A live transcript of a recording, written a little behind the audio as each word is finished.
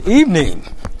Evening.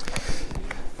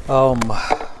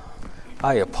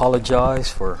 I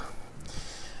apologize for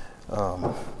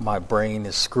my brain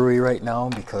is screwy right now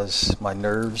because my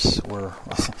nerves were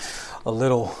a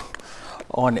little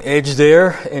on edge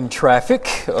there in traffic.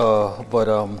 But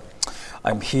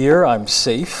I'm here. I'm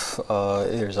safe.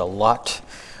 There's a lot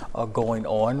going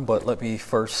on. But let me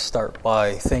first start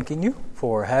by thanking you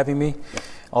for having me,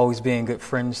 always being good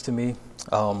friends to me.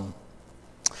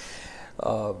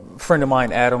 Friend of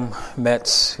mine, Adam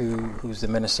Metz, who's the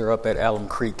minister up at Alum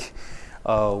Creek,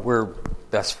 we're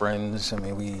best friends. I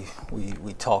mean,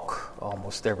 we talk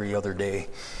almost every other day,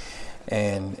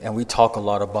 and we talk a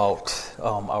lot about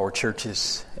our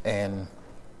churches and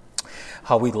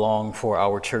how we long for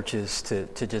our churches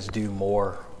to just do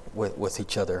more with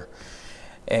each other.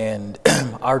 And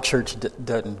our church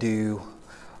doesn't do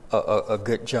a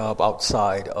good job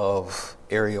outside of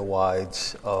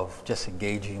area-wides of just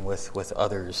engaging with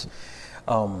others.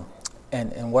 And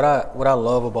what I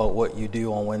love about what you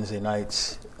do on Wednesday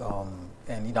nights,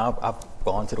 and I've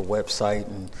gone to the website,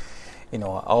 and I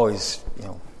always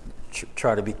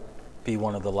try to be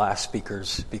one of the last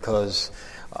speakers because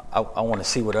I want to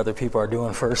see what other people are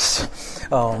doing first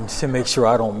to make sure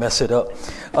I don't mess it up.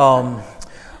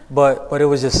 But it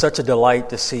was just such a delight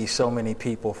to see so many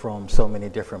people from so many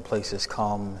different places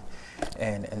come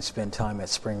and spend time at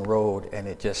Spring Road, and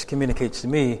it just communicates to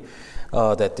me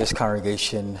that this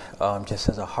congregation just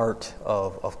has a heart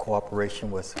of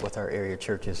cooperation with our area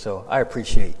churches. So I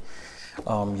appreciate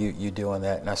you doing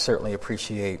that, and I certainly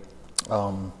appreciate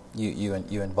you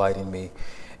inviting me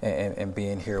and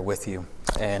being here with you.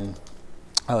 And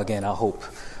again, I hope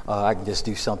I can just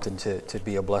do something to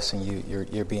be a blessing.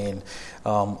 You're being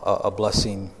a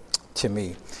blessing to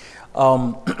me.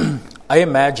 I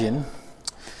imagine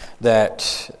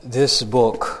that this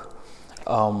book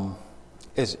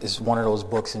is one of those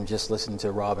books, and just listening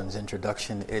to Robin's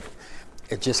introduction, it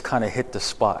just kind of hit the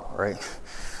spot, right?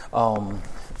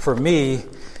 For me,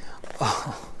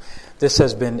 this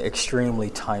has been extremely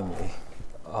timely.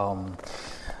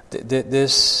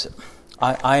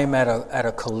 I am at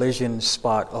a collision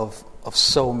spot of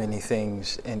so many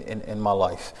things in my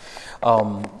life.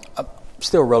 I'm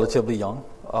still relatively young,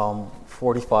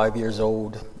 45 years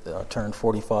old, turned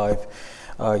 45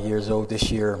 years old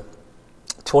this year,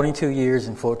 22 years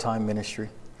in full-time ministry,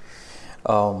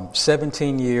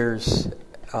 17 years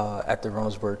at the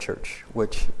Reynoldsburg Church,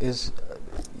 which is,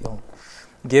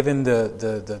 given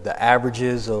the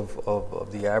averages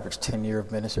of the average tenure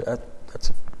of ministry,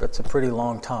 that's a pretty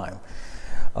long time.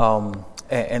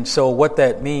 And so what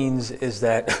that means is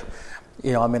that,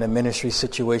 I'm in a ministry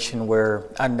situation where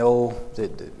I know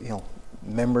that,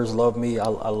 members love me. I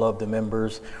love the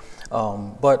members.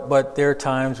 But there are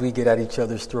times we get at each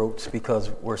other's throats because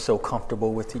we're so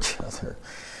comfortable with each other.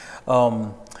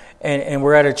 And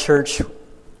we're at a church,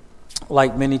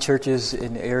 like many churches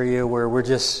in the area, where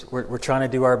we're trying to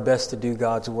do our best to do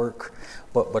God's work,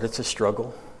 but it's a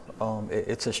struggle.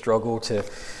 It's a struggle to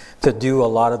do a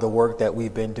lot of the work that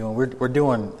we've been doing. We're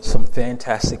doing some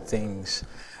fantastic things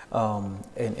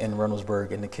in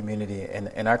Reynoldsburg, in the community,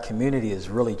 and our community is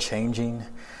really changing.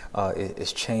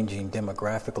 It's changing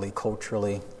demographically,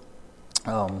 culturally.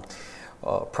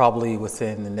 Probably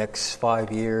within the next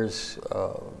 5 years,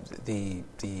 the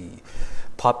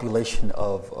population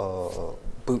of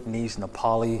Bhutanese,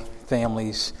 Nepali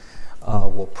families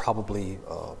will probably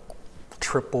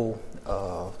triple.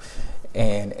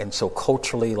 And so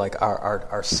culturally, like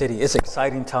our city, it's an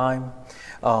exciting time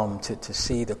to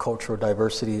see the cultural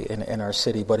diversity in our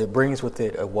city, but it brings with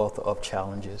it a wealth of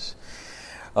challenges.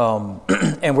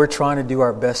 And we're trying to do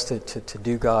our best to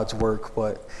do God's work,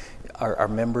 but our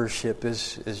membership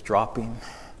is dropping.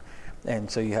 And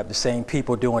so you have the same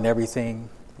people doing everything.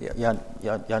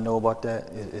 Y'all know about that?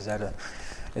 Is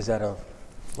that a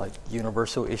like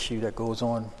universal issue that goes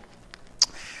on?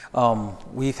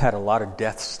 We've had a lot of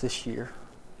deaths this year,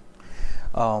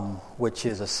 which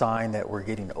is a sign that we're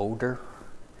getting older,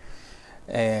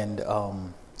 and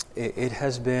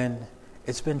it's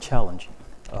been challenging.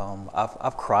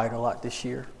 I've cried a lot this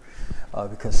year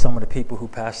because some of the people who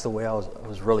passed away I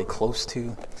was really close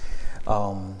to,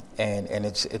 and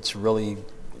it's really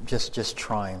just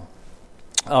trying.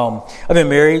 I've been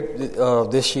married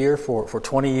this year for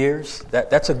 20 years.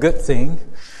 That's a good thing.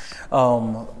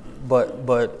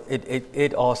 But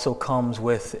it also comes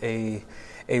with a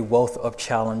wealth of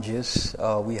challenges.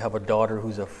 We have a daughter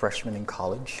who's a freshman in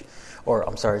college, or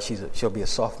I'm sorry, she'll be a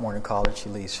sophomore in college. She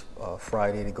leaves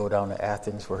Friday to go down to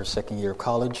Athens for her second year of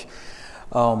college.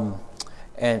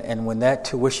 And when that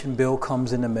tuition bill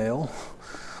comes in the mail,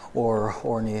 or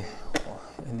in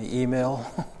the email,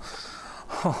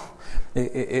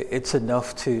 it's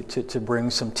enough to bring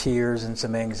some tears and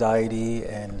some anxiety,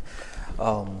 and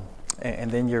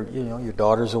then your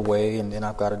daughter's away, and then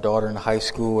I've got a daughter in high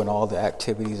school and all the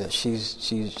activities that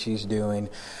she's doing.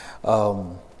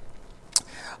 For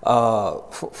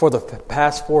the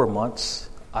past 4 months,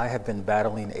 I have been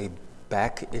battling a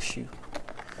back issue.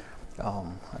 I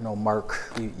know,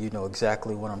 Mark, you know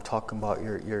exactly what I'm talking about.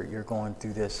 You're going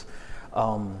through this,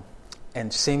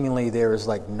 and seemingly there is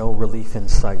like no relief in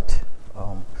sight.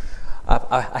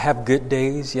 I have good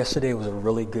days. Yesterday was a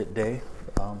really good day.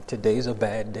 Today's a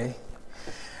bad day.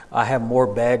 I have more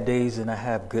bad days than I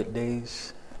have good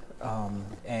days,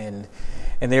 and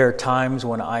there are times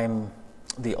when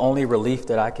the only relief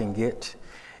that I can get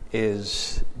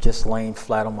is just laying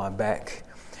flat on my back.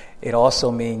 It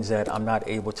also means that I'm not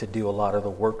able to do a lot of the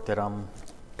work that I'm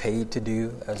paid to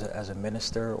do as a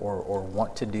minister or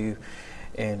want to do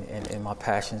in my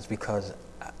passions, because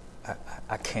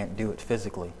I can't do it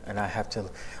physically, and I have to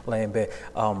lay in bed.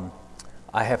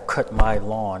 I have cut my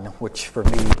lawn, which for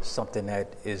me is something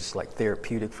that is like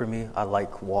therapeutic for me. I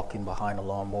like walking behind a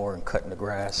lawnmower and cutting the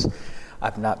grass.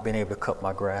 I've not been able to cut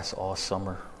my grass all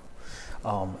summer.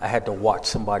 I had to watch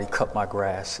somebody cut my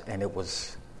grass, and it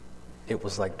was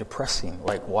like depressing,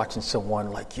 like watching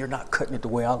someone like, you're not cutting it the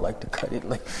way I like to cut it.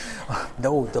 Like,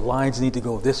 no, the lines need to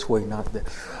go this way, not that.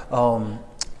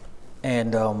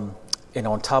 And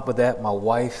on top of that, my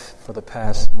wife, for the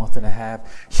past month and a half,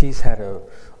 she's had a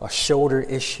shoulder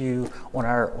issue. On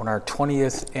our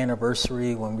 20th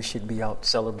anniversary, when we should be out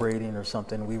celebrating or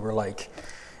something, we were like,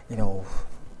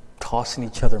 tossing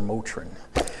each other Motrin,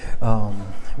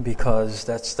 because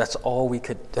that's all we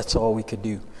could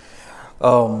do.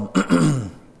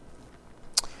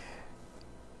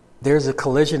 There's a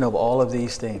collision of all of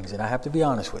these things, and I have to be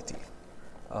honest with you.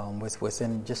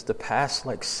 Within just the past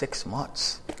 6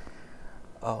 months,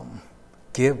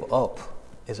 give up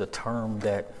is a term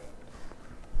that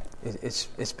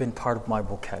it's been part of my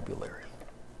vocabulary.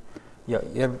 You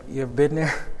ever been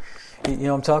there? You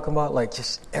know what I'm talking about? Like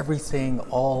just everything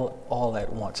all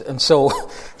at once. And so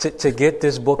to get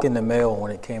this book in the mail,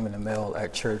 when it came in the mail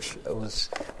at church, it was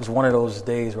one of those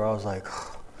days where I was like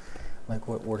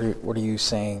what are you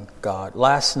saying, God?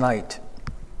 Last night,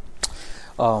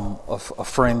 a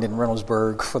friend in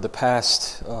Reynoldsburg, for the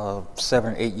past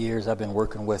 7 or 8 years, I've been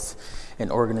working with an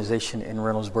organization in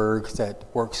Reynoldsburg that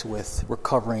works with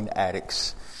recovering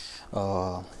addicts.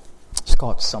 It's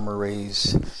called Summer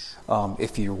Rays.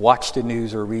 If you watch the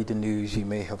news or read the news, you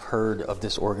may have heard of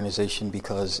this organization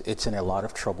because it's in a lot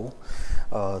of trouble.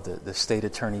 The state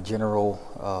attorney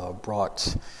general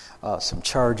brought some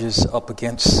charges up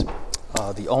against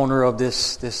the owner of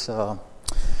this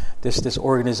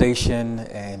organization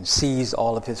and seized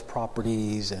all of his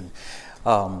properties. And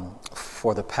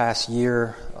for the past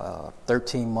year,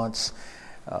 13 months,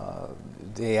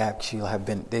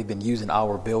 they've been using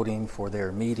our building for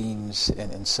their meetings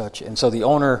and such. And so the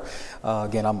owner,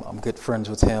 again, I'm good friends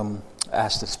with him,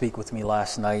 asked to speak with me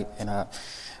last night, and I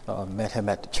met him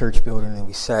at the church building, and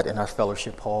we sat in our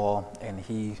fellowship hall, and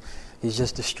he's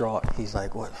just distraught. He's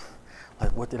like, what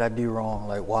did I do wrong?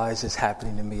 Like, why is this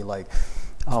happening to me? Like,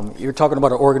 you're talking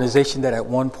about an organization that at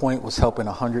one point was helping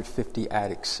 150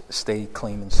 addicts stay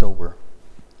clean and sober.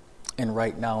 And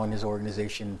right now in his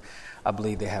organization, I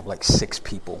believe they have 6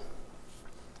 people.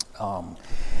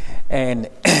 And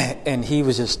he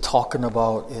was just talking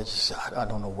about, I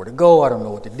don't know where to go. I don't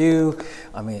know what to do.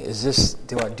 I mean,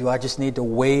 do I just need to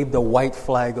wave the white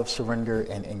flag of surrender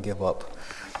and give up?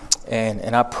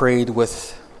 And I prayed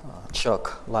with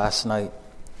Chuck last night.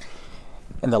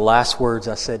 And the last words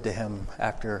I said to him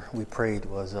after we prayed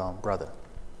was, brother,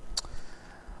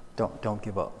 don't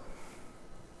give up.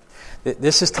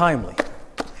 This is timely.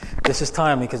 This is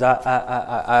timely because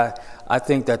I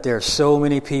think that there are so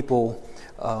many people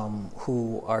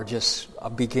who are just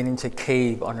beginning to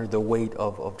cave under the weight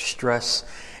of stress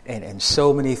and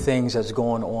so many things that's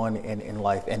going on in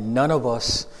life. And none of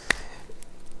us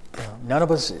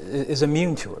is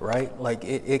immune to it, right? Like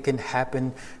it can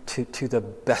happen to the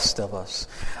best of us.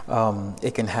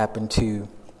 It can happen to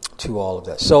all of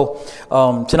that. So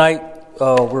tonight we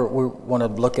want to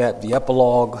look at the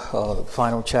epilogue, the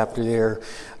final chapter there,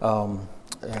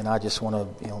 and I just want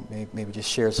to maybe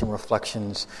just share some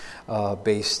reflections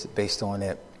based on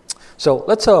it. So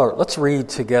let's read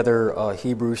together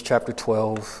Hebrews chapter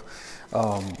 12,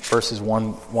 verses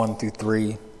 1 through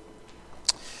 3.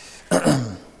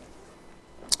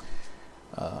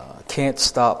 Can't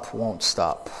stop, won't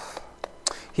stop.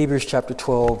 Hebrews chapter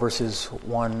 12, verses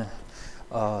 1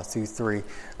 through 3.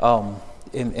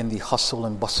 in the hustle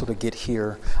and bustle to get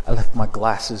here, I left my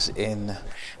glasses in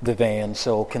the van.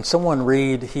 So can someone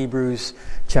read Hebrews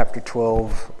chapter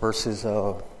 12, verses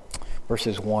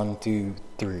 1 through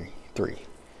 3?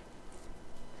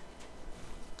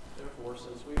 Therefore,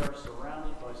 since we are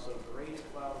surrounded by so great a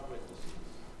cloud of witnesses,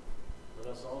 let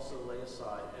us also lay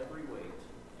aside every weight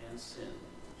and sin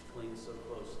which clings so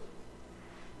closely.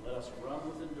 Let us run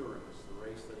with endurance the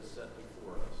race that is set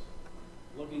before us,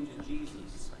 looking to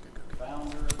Jesus, the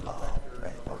founder and perfecter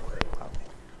of our faith,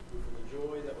 who for the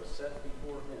joy that was set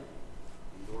before him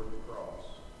endured the cross,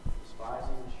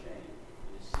 despising the shame,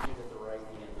 and is seated at the right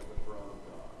hand of the throne of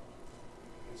God.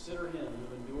 Consider him who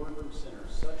endured from sinners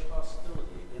such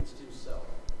hostility against himself,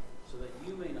 so that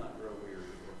you may not grow weary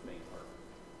or faint-hearted.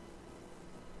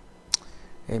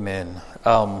 Amen.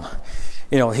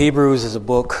 Hebrews is a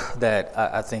book that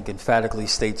I think emphatically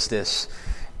states this: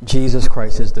 Jesus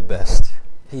Christ is the best.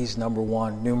 He's number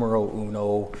one, numero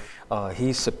uno.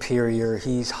 He's superior.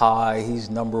 He's high. He's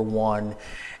number one.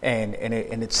 And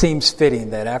it seems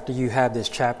fitting that after you have this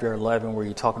chapter 11 where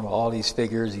you're talking about all these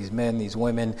figures, these men, these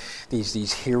women,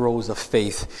 these heroes of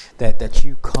faith, that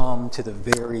you come to the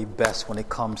very best when it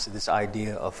comes to this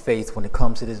idea of faith, when it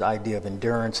comes to this idea of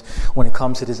endurance, when it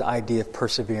comes to this idea of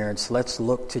perseverance. Let's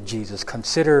look to Jesus.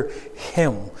 Consider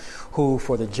him who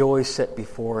for the joy set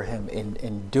before him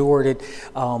endured it.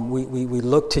 We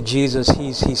look to Jesus.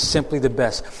 He's simply the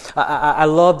best. I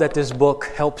love that this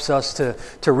book helps us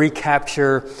to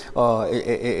recapture.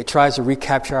 It tries to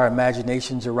recapture our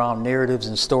imaginations around narratives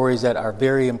and stories that are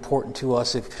very important to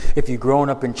us. If you've grown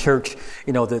up in church,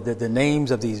 the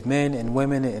names of these men and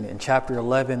women in chapter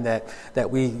 11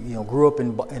 that we grew up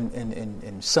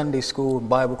in Sunday school and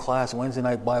Bible class, Wednesday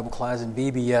night Bible class, and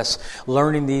VBS,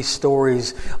 learning these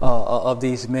stories of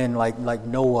these men like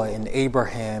Noah and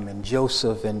Abraham and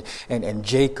Joseph and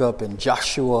Jacob and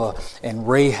Joshua and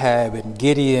Rahab and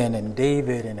Gideon and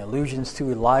David, and allusions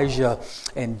to Elijah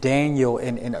and Daniel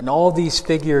and all these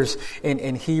figures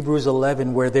in Hebrews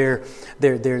 11, where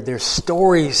their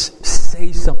stories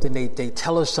say something, they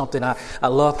tell us something. I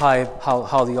love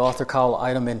how the author Kyle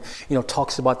Idleman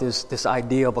talks about this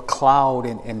idea of a cloud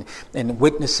and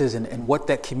witnesses and what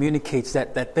that communicates,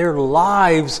 that their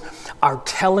lives are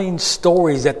telling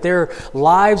stories, that their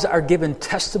lives are giving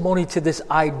testimony to this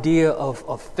idea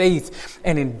of faith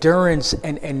and endurance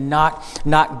and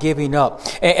not giving up.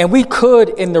 And we could,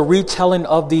 in the retelling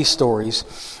of these stories,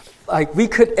 we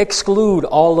could exclude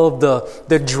all of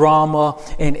the drama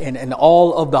and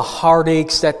all of the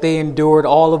heartaches that they endured,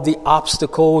 all of the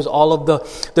obstacles, all of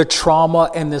the trauma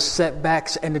and the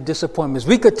setbacks and the disappointments.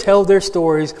 We could tell their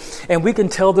stories, and we can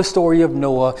tell the story of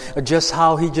Noah, just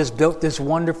how he just built this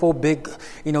wonderful big,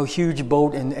 huge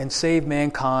boat and saved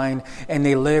mankind, and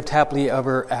they lived happily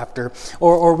ever after.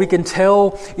 Or we can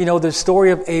tell, the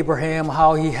story of Abraham,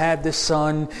 how he had this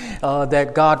son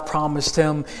that God promised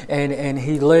him, and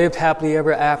he lived happily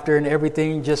ever after, and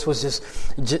everything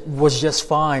was just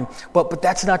fine. But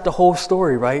that's not the whole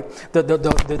story, right?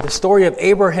 The story of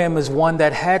Abraham is one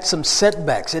that had some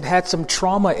setbacks. It had some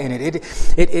trauma in it.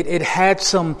 It had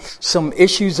some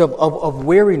issues of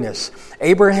weariness.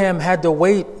 Abraham had to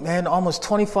wait, almost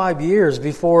 25 years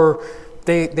before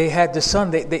they had the son.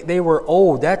 They were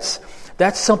old. That's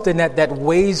something that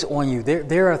weighs on you.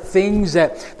 There are things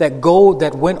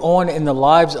that went on in the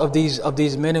lives of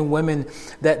these men and women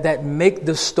that make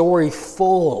the story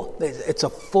full. It's a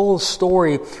full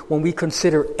story when we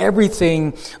consider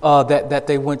everything that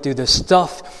they went through, the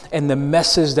stuff and the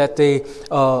messes that they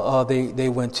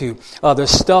went to, the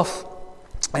stuff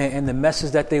and the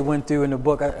messes that they went through in the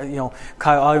book. Kyle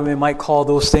Idleman might call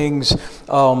those things,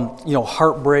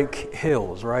 heartbreak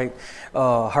hills, right?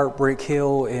 Heartbreak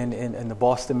Hill in the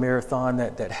Boston Marathon,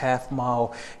 that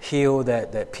half-mile hill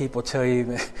that people tell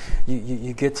you,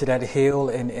 you get to that hill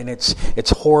and it's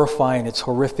horrifying, it's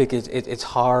horrific, it's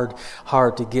hard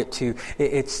to get to.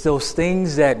 It's those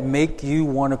things that make you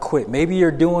want to quit. Maybe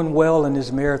you're doing well in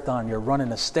this marathon, you're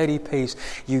running a steady pace,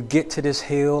 you get to this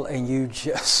hill and you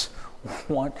just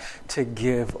want to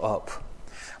give up.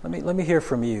 Let me hear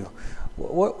from you.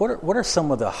 What are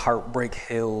some of the heartbreak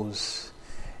hills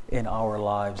in our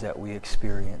lives that we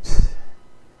experience?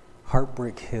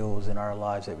 Heartbreak hills in our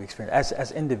lives that we experience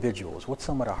as individuals. What's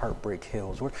some of the heartbreak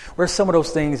hills? What are some of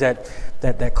those things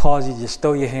that cause you to just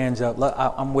throw your hands up?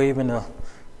 I'm waving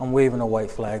a white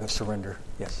flag of surrender.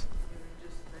 Yes.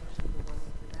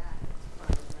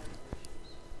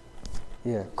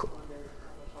 Yeah.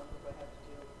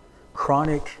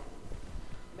 Chronic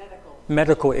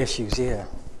medical issues. Yeah.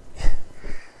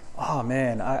 Oh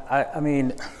man, I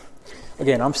mean,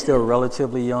 again, I'm still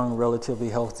relatively young, relatively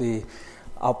healthy.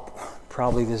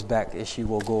 probably this back issue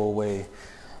will go away,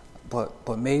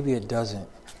 but maybe it doesn't.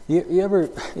 You ever,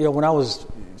 when I was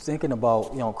thinking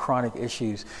about, chronic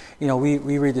issues, we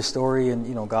read the story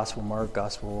in, Gospel Mark,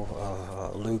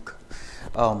 Gospel Luke,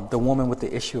 the woman with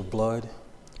the issue of blood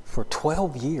for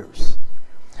 12 years.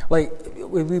 Like,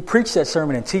 we preach that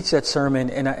sermon and teach that sermon,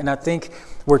 and I think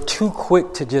we're too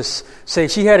quick to just say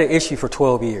she had an issue for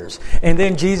 12 years, and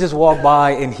then Jesus walked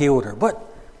by and healed her. But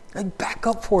back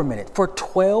up for a minute. For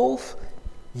 12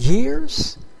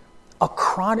 years, a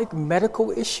chronic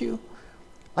medical issue?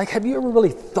 Like, have you ever really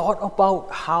thought about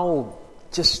how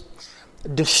just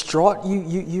distraught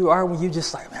you are when you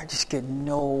just like, man, I just get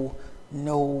no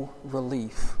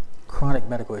relief? Chronic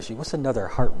medical issue. What's another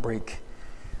heartbreak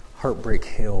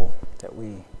hill that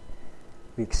we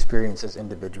experience as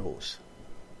individuals?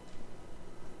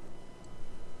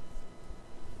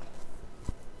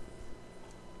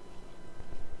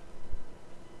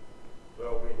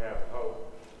 Well, we have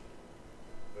hope.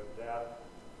 The death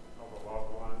of a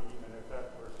loved one, even if that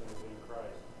person is in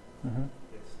Christ,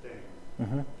 it stings.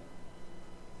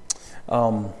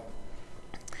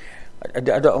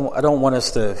 I don't want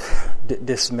us to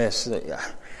dismiss.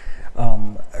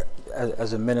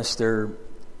 As a minister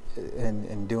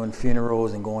and doing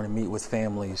funerals and going to meet with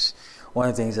families, one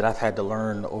of the things that I've had to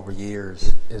learn over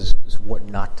years is what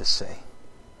not to say.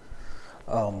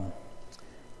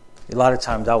 A lot of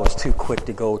times I was too quick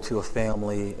to go to a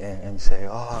family and say,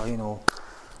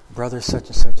 brother such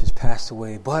and such has passed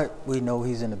away, but we know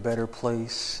he's in a better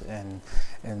place. And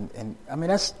I mean,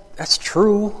 that's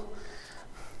true.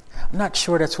 I'm not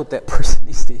sure that's what that person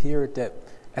needs to hear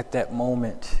at that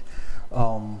moment.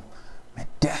 Man,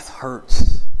 death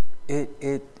hurts.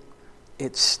 It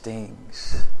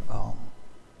stings.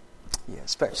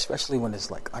 Especially when it's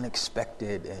like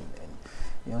unexpected, and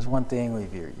it's one thing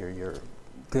if you're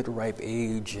good ripe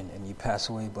age and you pass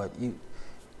away, but you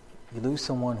lose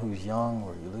someone who's young,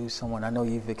 or you lose someone. I know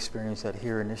you've experienced that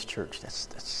here in this church.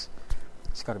 It's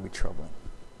got to be troubling.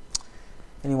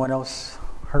 Anyone else?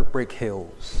 Heartbreak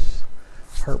hills.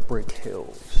 Heartbreak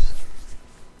hills.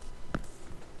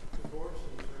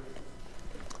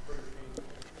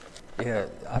 Yeah,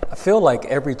 I feel like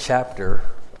every chapter,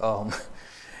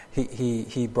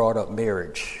 he brought up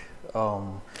marriage. It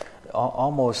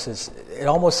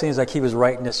almost seems like he was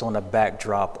writing this on a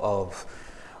backdrop of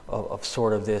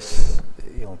sort of this,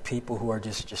 people who are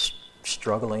just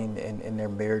struggling in their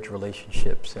marriage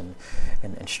relationships and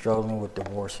struggling with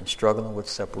divorce and struggling with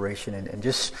separation and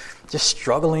just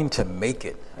struggling to make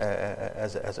it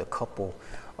as a couple.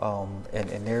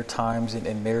 And there are times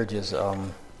in marriages.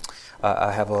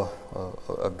 I have a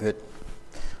good,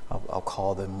 I'll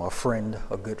call them a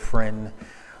good friend,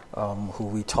 who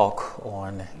we talk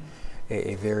on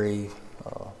a very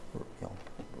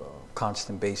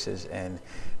constant basis, and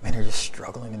man, they're just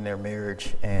struggling in their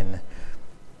marriage, and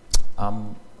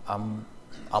I'm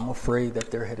afraid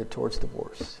that they're headed towards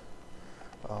divorce,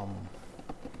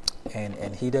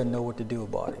 and he doesn't know what to do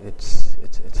about it.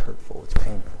 It's hurtful. It's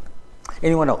painful.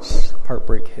 Anyone else?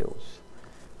 Heartbreak hills.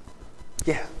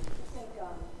 Yeah.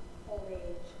 Old age,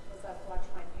 as I've watched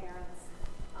my parents,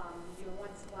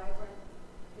 once vibrant,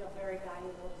 feel very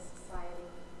valuable to society,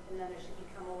 and then as you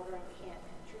become older and can't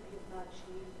contribute much,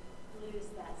 you lose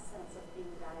that sense of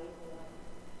being valuable. And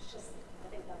it's just, I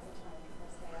think that's the time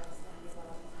people say, I was telling you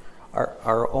about.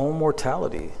 Our own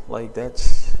mortality, like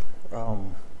that's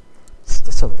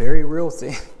a very real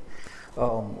thing.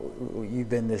 You've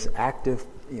been this active,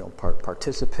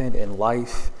 participant in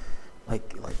life,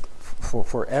 like for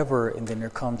forever, and then there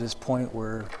comes this point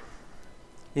where,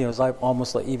 it's like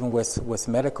almost like even with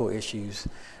medical issues,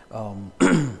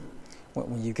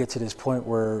 when you get to this point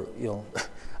where,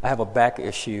 I have a back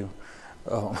issue.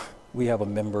 We have a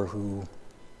member who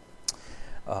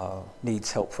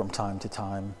needs help from time to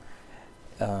time.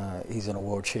 He's in a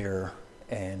wheelchair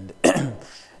and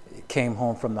came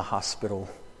home from the hospital,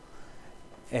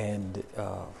 and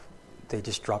they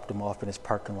just dropped him off in his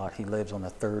parking lot. He lives on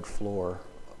the 3rd floor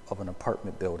of an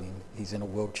apartment building. He's in a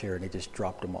wheelchair, and they just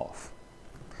dropped him off.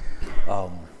 I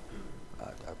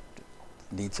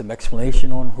need some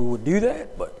explanation on who would do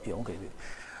that, but okay.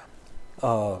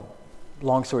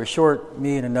 Long story short,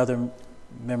 me and another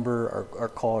member are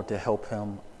called to help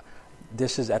him.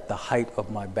 This is at the height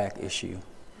of my back issue,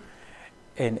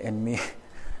 and me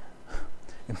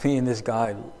and this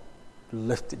guy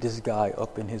lifted this guy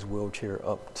up in his wheelchair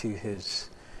up to his.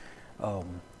 I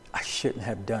shouldn't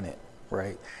have done it,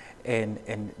 right? And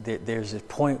there's a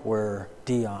point where,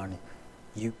 Dion,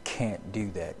 you can't do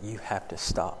that. You have to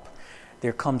stop.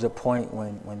 There comes a point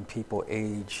when people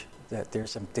age that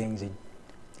there's some things they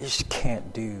just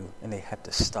can't do, and they have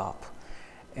to stop.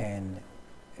 and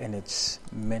it's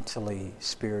mentally,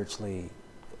 spiritually,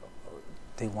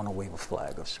 they want to wave a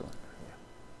flag of surrender.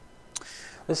 Yeah.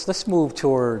 Let's move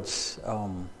towards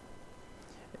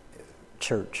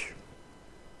church,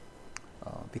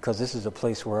 because this is a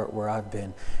place where I've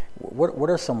been. What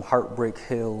are some heartbreak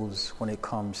hills when it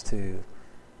comes to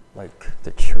like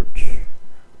the church?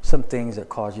 Some things that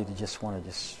cause you to just want to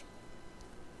just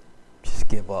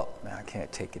give up. Man, I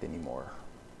can't take it anymore.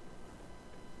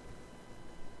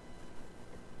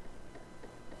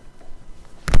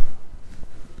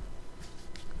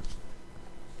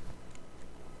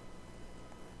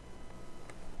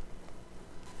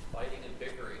 Fighting and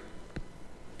bickering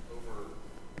over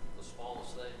the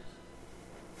smallest things.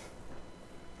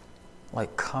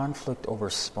 Like conflict over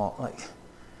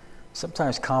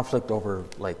sometimes conflict over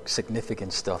like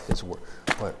significant stuff is worse,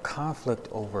 but conflict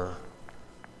over,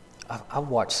 I've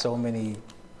watched so many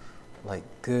like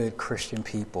good Christian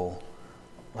people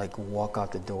like walk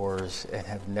out the doors and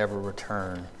have never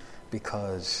returned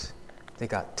because they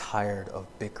got tired of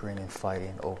bickering and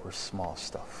fighting over small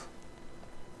stuff.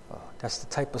 That's the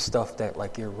type of stuff that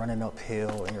like you're running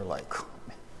uphill and you're like,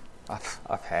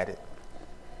 I've had it.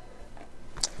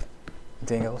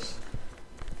 Anything else?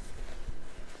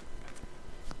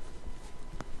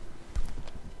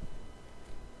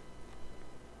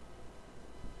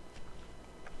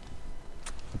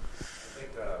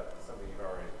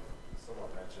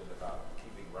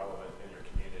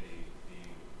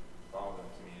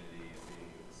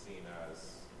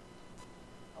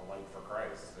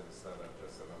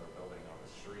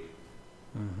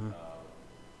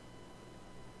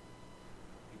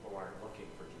 People aren't looking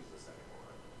for Jesus anymore.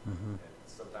 And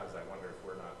sometimes I wonder if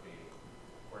we're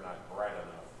not bright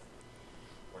enough,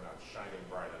 we're not shining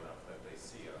bright enough that they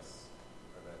see us,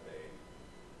 or that they,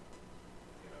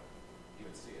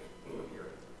 even see it, hear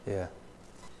it.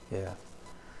 Yeah.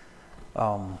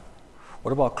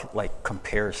 What about like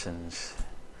comparisons?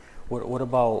 What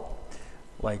about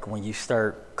like when you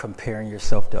start comparing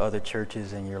yourself to other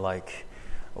churches and you're like,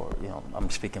 or I'm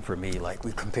speaking for me, like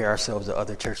we compare ourselves to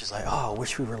other churches, like, oh, I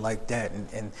wish we were like that,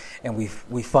 and we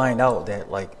find out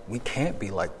that like we can't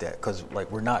be like that because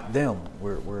like we're not them,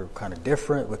 we're kind of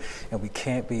different, and we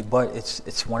can't be. But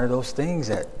it's one of those things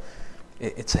that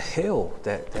it's a hill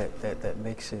that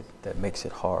makes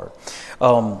it hard.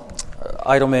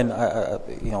 Eidelman,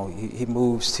 he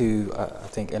moves to I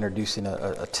think introducing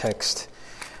a text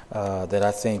that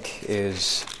I think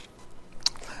is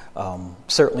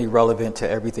certainly relevant to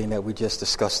everything that we just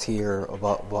discussed here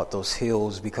about those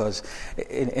hills, because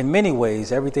in many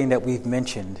ways everything that we've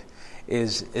mentioned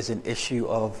is an issue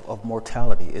of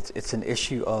mortality. It's an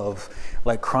issue of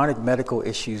like chronic medical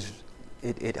issues.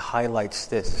 It highlights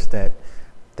this, that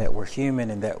we're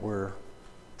human and that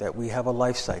we have a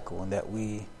life cycle and that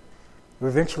we're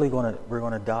eventually going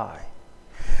to die.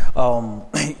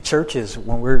 Churches,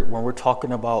 when we're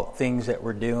talking about things that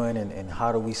we're doing and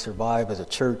how do we survive as a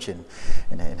church and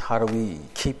how do we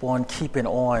keep on keeping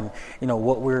on,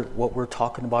 what we're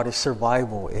talking about is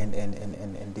survival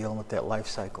and dealing with that life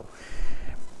cycle.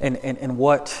 And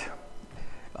what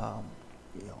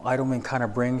Eidelman kind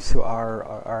of brings to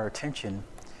our attention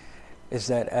is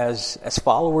that as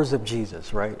followers of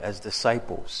Jesus, right, as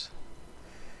disciples,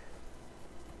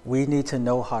 we need to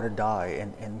know how to die,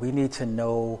 and we need to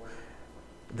know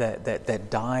that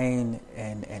dying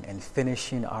and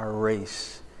finishing our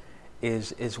race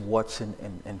is what's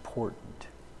important.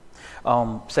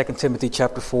 2 Timothy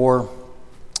chapter 4,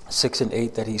 6 and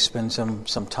 8, that he spends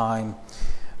some time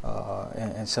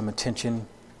and some attention.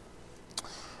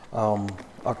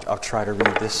 I'll try to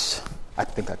read this. I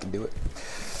think I can do it.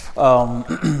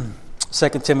 2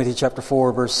 Timothy chapter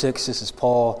 4, verse 6, this is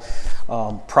Paul,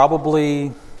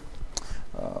 probably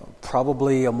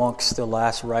amongst the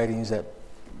last writings that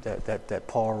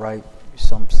Paul wrote.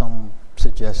 Some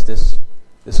suggest this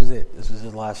is it. This is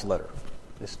his last letter.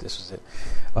 This is it.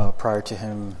 Prior to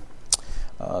him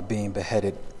being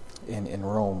beheaded in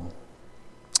Rome.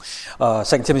 2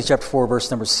 Timothy chapter 4,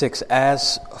 verse number 6.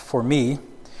 As for me,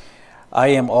 I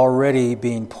am already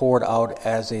being poured out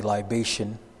as a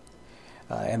libation,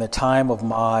 and the time of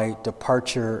my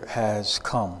departure has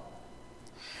come.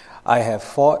 I have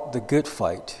fought the good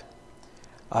fight.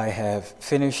 I have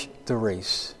finished the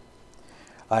race.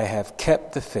 I have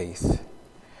kept the faith.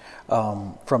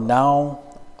 From now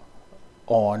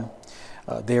on,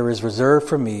 there is reserved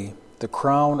for me the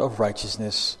crown of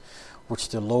righteousness, which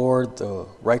the Lord, the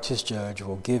righteous judge,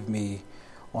 will give me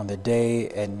on the day,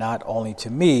 and not only to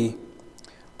me,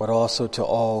 but also to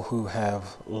all who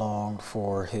have longed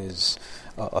for his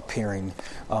appearing.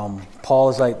 Paul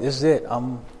is like, this is it.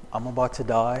 I'm about to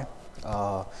die.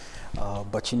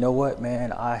 But you know what,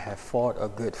 man? I have fought a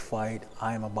good fight.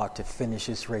 I am about to finish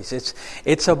this race.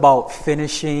 It's about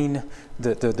finishing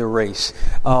the race.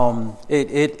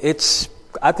 It's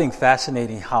I think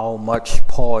fascinating how much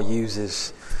Paul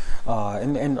uses,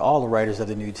 and all the writers of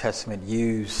the New Testament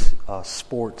use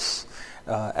sports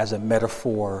as a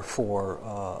metaphor for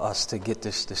us to get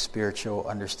the spiritual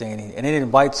understanding, and it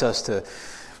invites us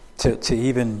to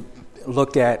even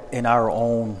look at in our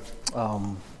own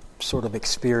sort of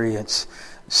experience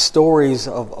stories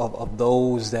of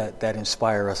those that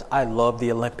inspire us. I love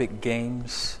the Olympic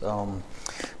Games,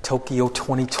 Tokyo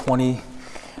 2020.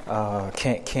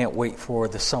 Can't wait for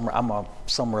the summer. I'm a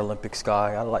Summer Olympics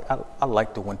guy. I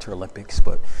like the Winter Olympics,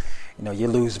 but you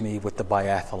lose me with the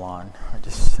biathlon. I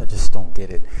just don't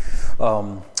get it.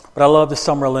 But I love the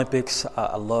Summer Olympics.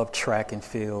 I love track and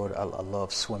field. I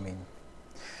love swimming.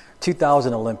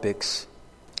 2000 Olympics.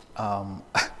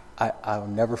 I'll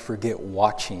never forget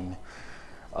watching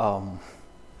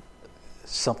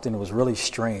something that was really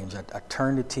strange. I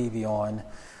turned the TV on.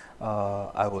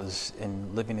 I was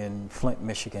living in Flint,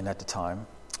 Michigan at the time,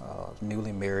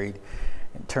 newly married,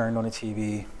 and turned on the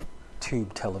TV,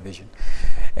 tube television,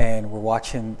 and we're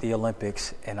watching the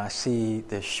Olympics, and I see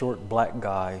this short black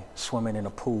guy swimming in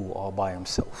a pool all by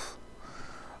himself.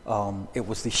 It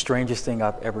was the strangest thing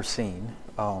I've ever seen,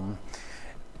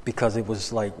 because it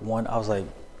was like I was like,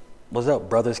 what's up,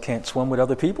 brothers can't swim with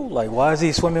other people? Like, why is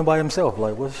he swimming by himself?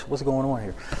 Like, what's going on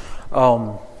here?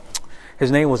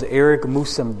 His name was Eric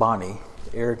Moussambani.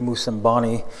 Eric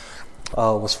Moussambani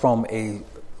was from a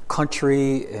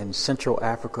country in Central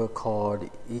Africa called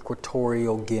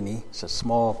Equatorial Guinea. It's a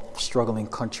small, struggling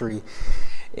country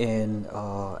in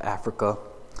Africa.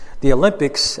 The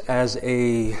Olympics, as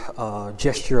a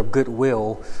gesture of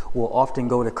goodwill, will often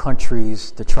go to countries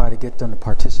to try to get them to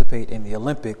participate in the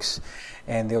Olympics,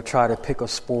 and they'll try to pick a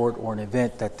sport or an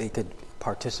event that they could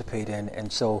participate in.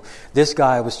 And so this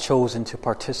guy was chosen to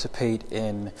participate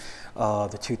in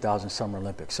the 2000 Summer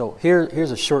Olympics. So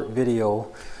here's a short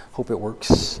video, hope it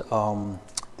works,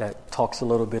 that talks a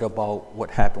little bit about what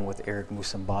happened with Eric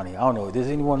Moussambani. I don't know, does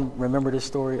anyone remember this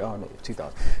story? I don't know,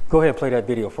 2000. Go ahead and play that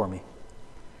video for me.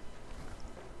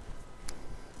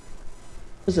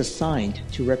 Was assigned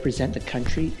to represent the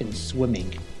country in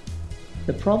swimming.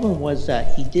 The problem was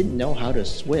that he didn't know how to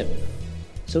swim,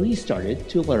 so he started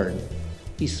to learn.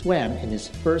 He swam in his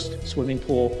first swimming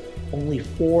pool only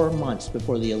 4 months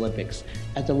before the Olympics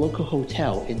at the local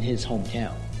hotel in his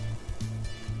hometown.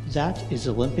 That is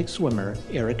Olympic swimmer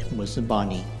Eric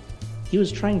Moussambani. He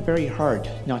was trying very hard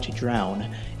not to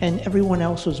drown, and everyone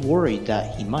else was worried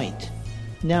that he might.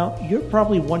 Now, you're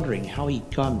probably wondering how he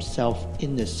got himself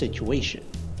in this situation.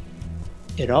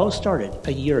 It all started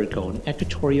a year ago in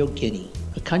Equatorial Guinea,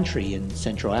 a country in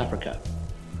Central Africa.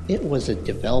 It was a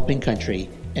developing country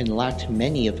and lacked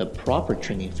many of the proper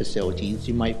training facilities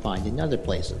you might find in other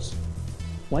places.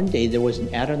 One day there was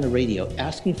an ad on the radio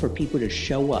asking for people to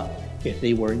show up if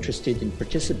they were interested in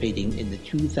participating in the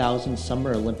 2000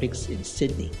 Summer Olympics in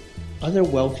Sydney. Other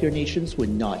wealthier nations would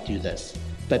not do this,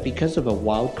 but because of a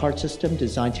wildcard system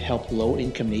designed to help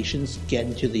low-income nations get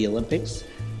into the Olympics,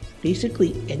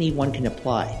 basically anyone can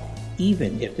apply,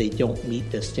 even if they don't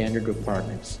meet the standard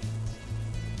requirements.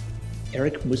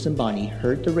 Eric Moussambani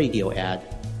heard the radio ad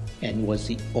and was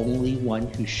the only one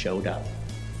who showed up.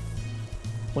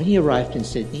 When he arrived in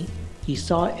Sydney, he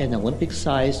saw an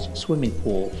Olympic-sized swimming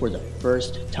pool for the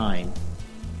first time.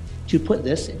 To put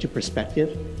this into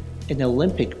perspective, an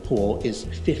Olympic pool is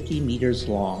 50 meters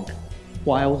long,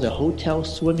 while the hotel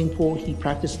swimming pool he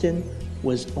practiced in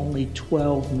was only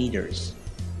 12 meters.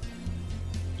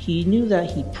 He knew that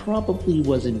he probably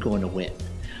wasn't going to win,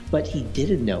 but he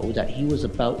didn't know that he was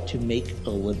about to make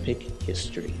Olympic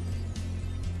history.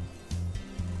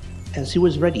 As he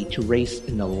was ready to race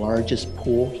in the largest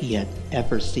pool he had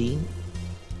ever seen,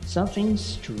 something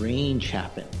strange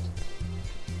happened.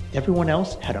 Everyone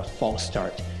else had a false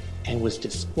start and was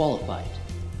disqualified.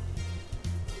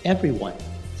 Everyone,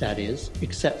 that is,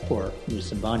 except for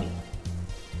Moussambani.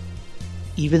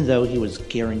 Even though he was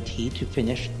guaranteed to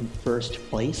finish in first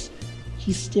place,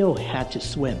 he still had to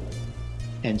swim.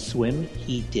 And swim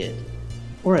he did,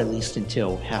 or at least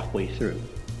until halfway through.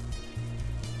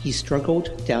 He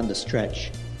struggled down the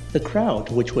stretch. The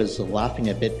crowd, which was laughing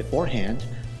a bit beforehand,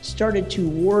 started to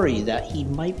worry that he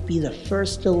might be the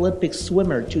first Olympic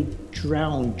swimmer to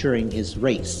drown during his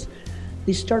race.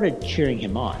 They started cheering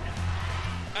him on.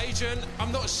 Adrian,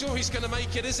 I'm not sure he's going to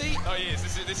make it, is he? Oh, he is.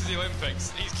 This is the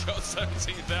Olympics. He's got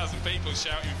 17,000 people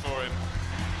shouting for him.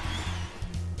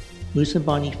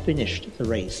 Moussambani finished the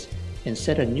race and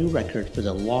set a new record for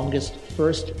the longest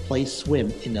first-place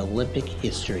swim in Olympic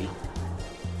history.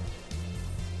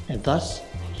 and thus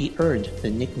he earned the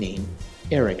nickname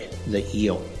Eric the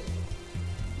Eel.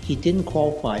 He didn't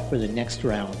qualify for the next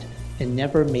round and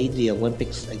never made the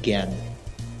Olympics again.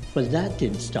 But that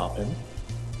didn't stop him.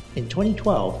 In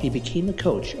 2012, he became the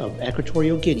coach of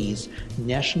Equatorial Guinea's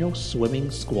national swimming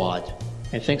squad.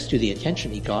 And thanks to the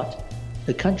attention he got,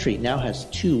 the country now has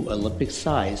 2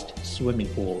 Olympic-sized swimming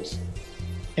pools.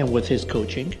 And with his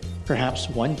coaching, perhaps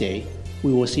one day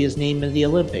we will see his name in the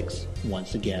Olympics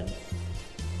once again.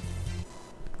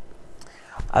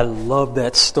 I love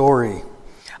that story.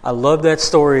 I love that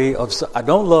story I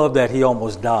don't love that he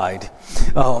almost died.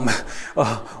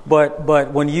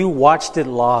 But when you watched it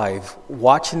live,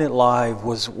 watching it live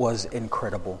was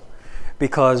incredible.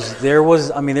 Because there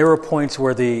were points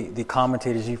where the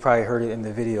commentators, you probably heard it in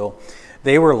the video,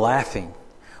 they were laughing.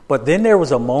 But then there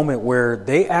was a moment where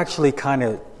they actually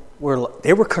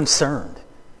they were concerned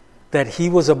that he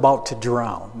was about to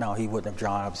drown. Now, he wouldn't have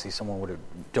drowned. Obviously, someone would have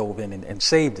dove in and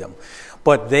saved him.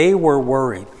 But they were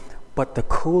worried. But the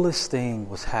coolest thing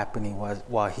was happening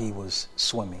while he was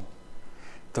swimming.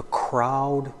 The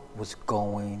crowd was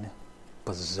going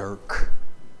berserk,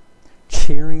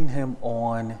 cheering him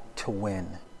on to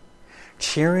win,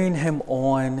 cheering him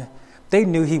on. They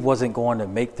knew he wasn't going to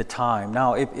make the time.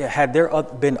 Now, had there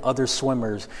been other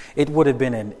swimmers, it would have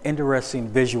been an interesting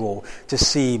visual to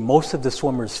see most of the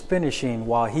swimmers finishing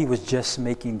while he was just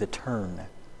making the turn.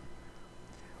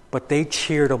 But they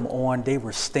cheered him on. They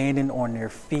were standing on their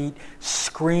feet,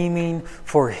 screaming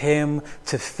for him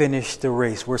to finish the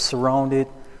race. We're surrounded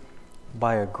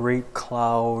by a great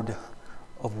cloud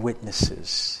of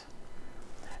witnesses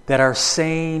that are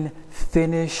saying,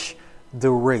 finish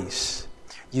the race.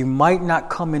 You might not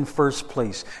come in first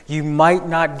place. You might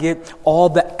not get all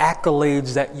the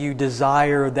accolades that you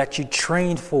desire, that you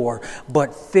trained for,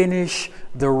 but finish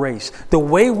the race. The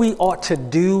way we ought to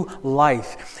do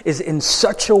life is in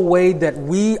such a way that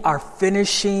we are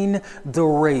finishing the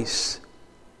race.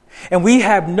 And we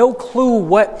have no clue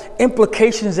what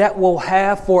implications that will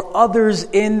have for others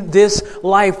in this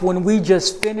life when we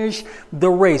just finish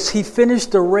the race. He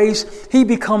finished the race. He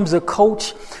becomes a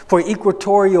coach for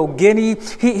Equatorial Guinea.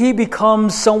 He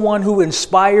becomes someone who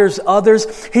inspires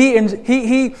others. He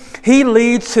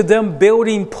leads to them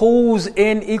building pools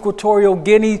in Equatorial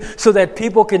Guinea so that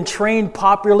people can train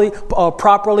properly.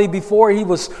 Before, he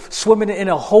was swimming in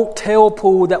a hotel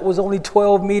pool that was only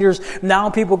 12 meters. Now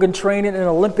people can train in an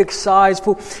Olympic-sized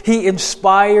pool. He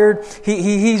inspired.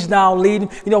 He's now leading.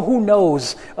 Who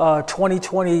knows?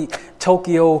 2020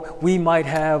 Tokyo, we might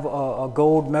have a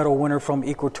gold medal winner from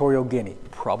Equatorial Guinea.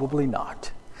 Probably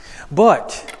not.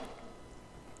 But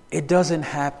it doesn't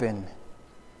happen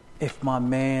if my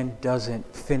man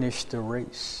doesn't finish the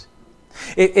race.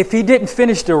 If he didn't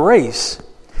finish the race,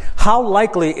 how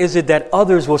likely is it that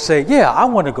others will say, yeah, I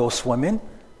want to go swimming?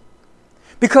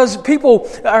 Because people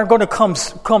are going to come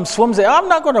swim and say, I'm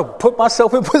not going to put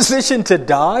myself in position to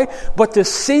die, but to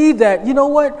see that, you know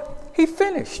what? He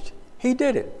finished. He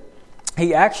did it.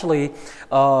 He actually,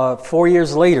 4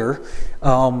 years later,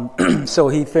 so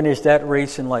he finished that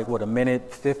race in a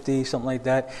minute 50, something like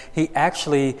that. He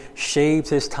actually shaved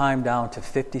his time down to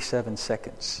 57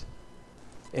 seconds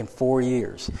in 4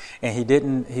 years.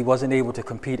 And he wasn't able to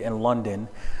compete in London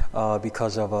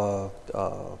because of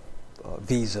a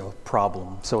visa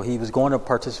problem. So he was going to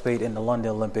participate in the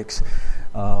London Olympics,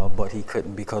 but he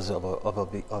couldn't because of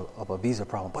a visa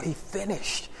problem. But he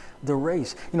finished the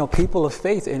race. People of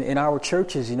faith in our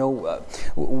churches,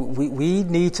 we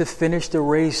need to finish the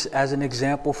race as an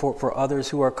example for others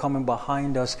who are coming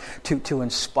behind us, to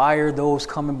inspire those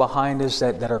coming behind us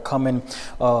that are coming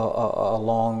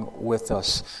along with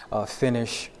us.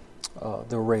 Finish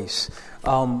the race.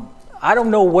 I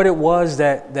don't know what it was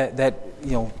that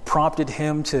prompted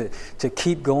him to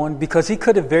keep going, because he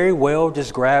could have very well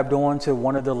just grabbed on to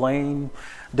one of the lane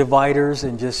dividers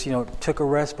and just took a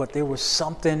rest, but there was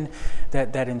something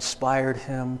that inspired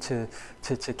him to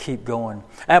keep going.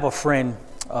 I have a friend,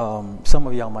 some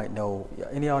of y'all might know.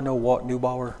 Any of y'all know Walt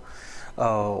Neubauer?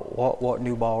 Walt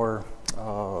Neubauer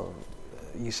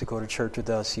used to go to church with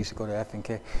us. Used to go to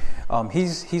FNK.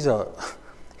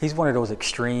 He's one of those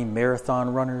extreme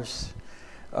marathon runners.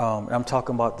 I'm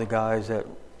talking about the guys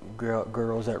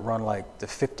girls that run like the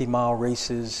 50-mile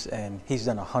races, and he's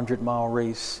done a 100-mile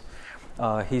race.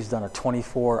 He's done a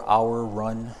 24-hour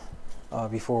run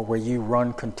before, where you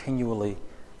run continually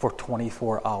for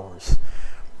 24 hours.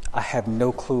 I have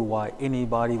no clue why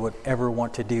anybody would ever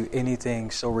want to do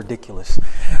anything so ridiculous.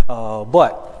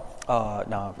 But I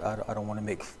don't want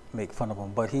to make fun of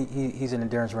him. But he's an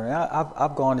endurance runner.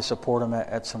 I've gone to support him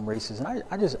at some races, and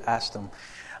I just asked him.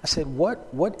 I said,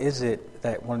 "What is it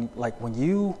that when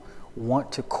you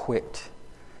want to quit,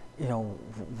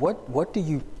 what do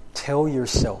you tell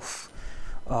yourself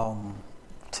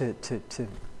to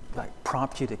like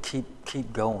prompt you to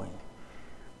keep going?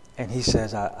 And he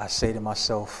says, I say to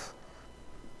myself,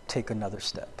 take another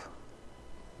step.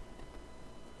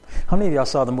 How many of y'all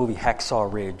saw the movie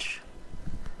Hacksaw Ridge?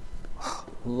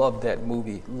 Love that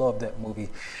movie.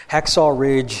 Hacksaw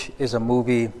Ridge is a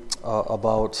movie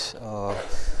about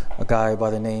a guy by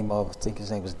the name of, I think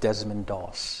his name was Desmond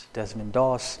Doss. Desmond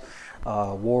Doss,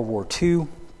 World War II.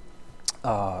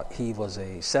 He was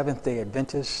a Seventh-day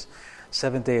Adventist.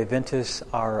 Seventh-day Adventists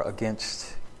are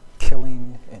against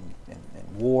killing and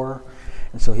war,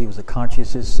 and so he was a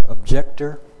conscientious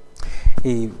objector.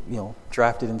 He,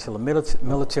 drafted into the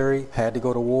military, had to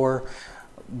go to war,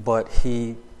 but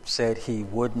he said he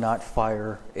would not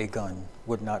fire a gun,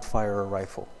 would not fire a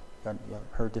rifle. You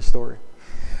heard this story?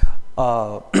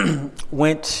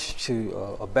 Went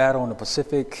to a battle in the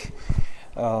Pacific,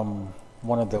 one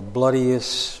of the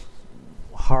bloodiest,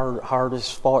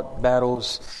 hardest fought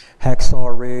battles.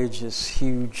 Hacksaw Ridge, this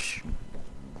huge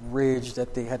ridge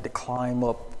that they had to climb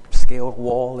up, scaled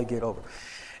wall to get over.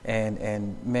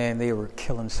 And man, they were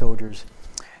killing soldiers.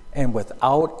 And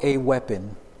without a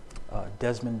weapon,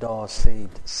 Desmond Doss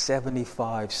saved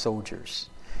 75 soldiers.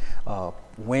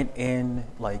 Went in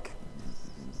like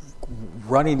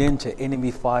running into enemy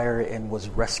fire and was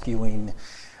rescuing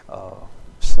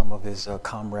some of his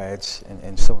comrades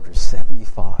and soldiers.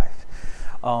 75.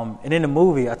 And in the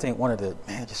movie, I think one of the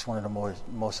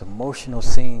most emotional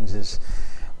scenes is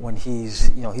when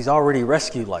he's already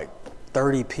rescued like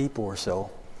 30 people or so,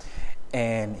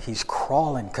 and he's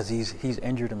crawling because he's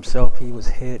injured himself. He was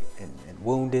hit and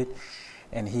wounded,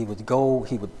 and he would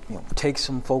take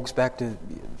some folks back to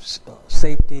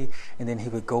safety, and then he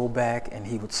would go back and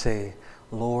he would say,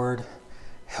 "Lord,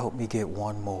 help me get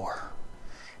one more."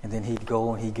 And then he'd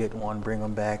go and he'd get one, bring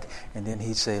them back, and then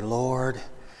he'd say, "Lord,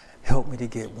 help me to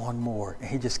get one more." And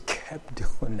he just kept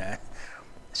doing that.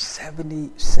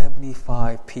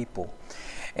 75 people.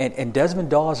 And Desmond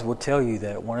Doss will tell you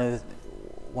that one of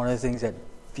the things that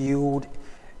fueled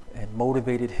and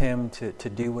motivated him to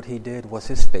do what he did was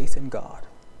his faith in God,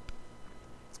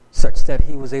 such that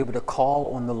he was able to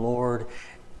call on the Lord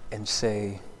and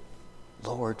say,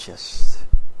 "Lord, just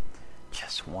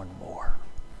one more."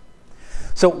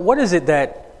 So what is it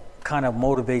that kind of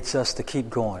motivates us to keep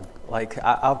going? Like,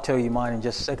 I'll tell you mine in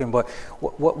just a second, but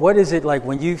what is it like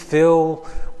when you feel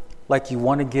like you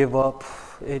want to give up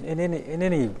in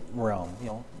any realm?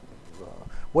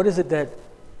 What is it that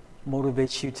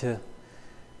motivates you to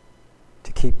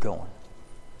keep going?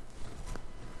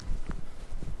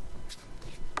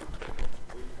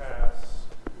 We pass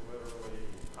literally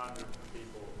hundreds of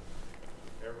people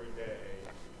every day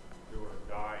who are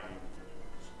dying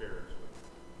spiritually.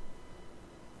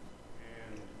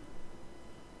 And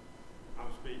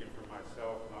I'm speaking for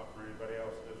myself, not for anybody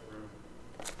else in this room.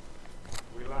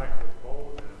 We lack the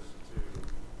boldness to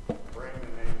bring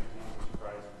the name of Jesus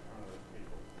Christ in front of those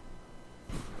people.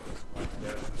 Like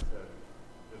Desmond said,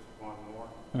 just one more.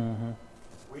 Mm-hmm.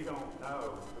 We don't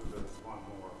know who those one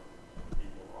more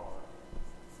people are,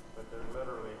 but there are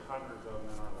literally hundreds of them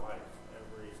in our life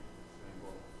every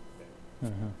single day.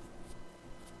 Mm-hmm.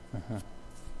 Mm-hmm.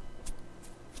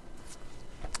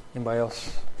 Anybody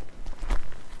else?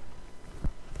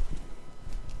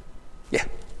 Yeah.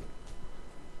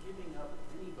 Giving up,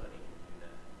 anybody can do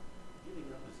that. Giving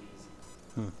up is easy.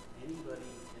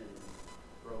 Anybody can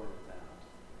throw in the towel.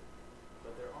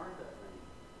 But there aren't that many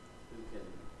who can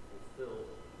fulfill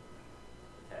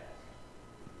the task,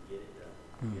 get it done,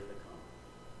 get it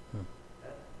accomplished.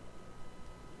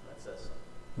 That says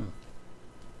something.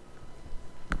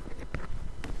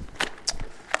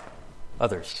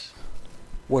 Others.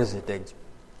 What is it that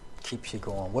keeps you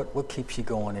going? What keeps you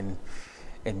going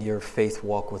in your faith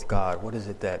walk with God? What is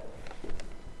it that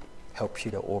helps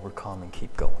you to overcome and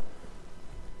keep going?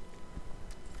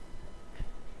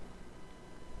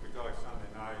 We talked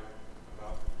Sunday night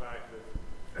about the fact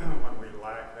that when we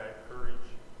lack that courage,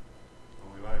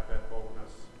 when we lack that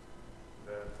boldness,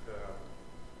 that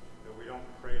we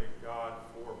don't pray to God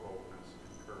for boldness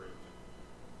and courage.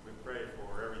 We pray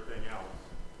for everything else.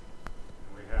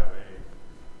 And we have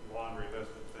a laundry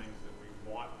list of things that we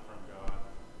want from God.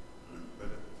 But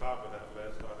at the top of that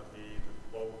list ought to be the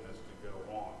boldness to go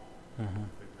on. Mm-hmm.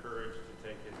 The courage to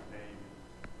take his name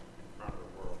in front of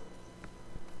the world.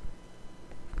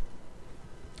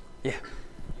 Yeah.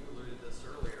 You alluded to this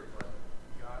earlier, but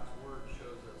God's Word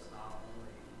shows us not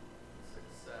only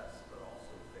success, but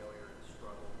also failure,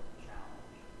 struggle, and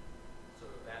challenge. So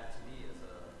that to me is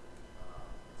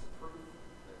it's a proof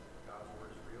that God's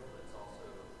Word is real. It also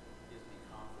gives me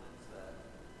confidence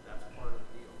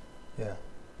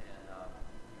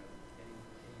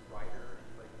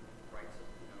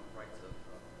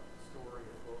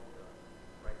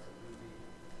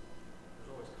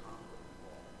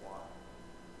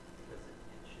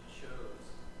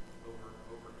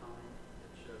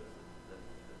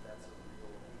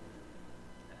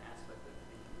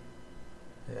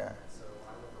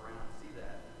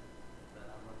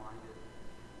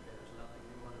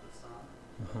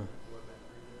we've been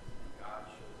through this, and God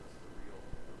shows us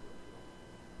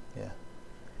the real.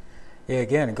 Yeah. Yeah,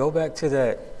 again, go back to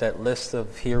that list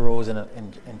of heroes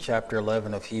in chapter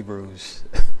 11 of Hebrews.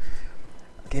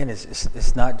 Again,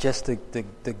 it's not just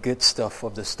the good stuff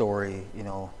of the story, you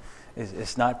know.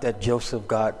 It's not that Joseph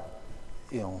got,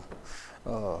 you know,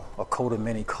 a coat of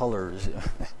many colors,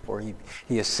 or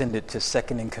he ascended to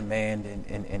second in command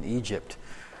in Egypt.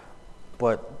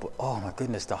 But oh my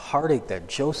goodness, the heartache that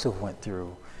Joseph went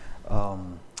through.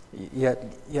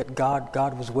 Yet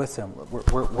God was with him.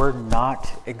 We're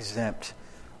not exempt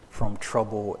from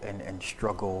trouble and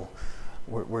struggle.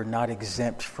 We're not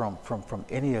exempt from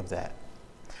any of that.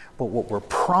 But what we're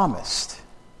promised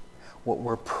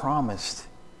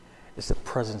is the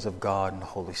presence of God and the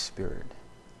Holy Spirit.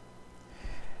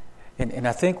 And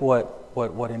I think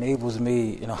what enables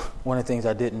me, you know, one of the things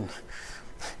I didn't,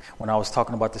 when I was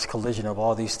talking about this collision of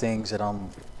all these things that I'm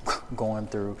going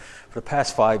through, for the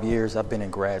past 5 years, I've been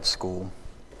in grad school,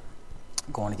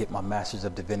 going to get my Master's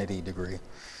of Divinity degree.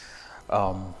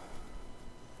 I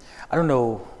don't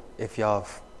know if y'all,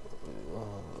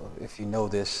 if you know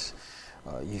this,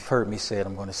 you've heard me say it,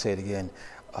 I'm going to say it again.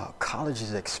 College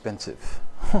is expensive.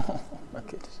 Oh my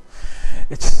goodness.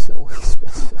 It's so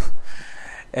expensive.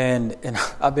 And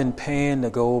I've been paying to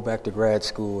go back to grad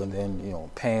school, and then, you know,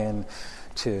 paying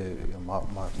to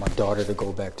my daughter to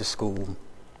go back to school,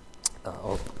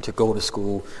 or to go to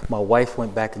school. My wife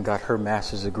went back and got her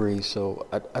master's degree, so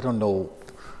I don't know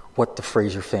what the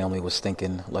Fraser family was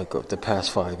thinking, like, of the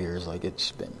past 5 years. Like,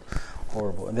 it's been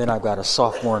horrible. And then I've got a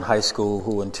sophomore in high school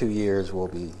who in 2 years will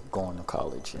be going to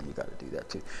college, and you got to do that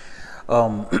too.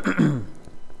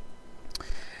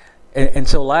 And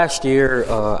so last year,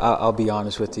 I'll be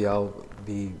honest with you, I'll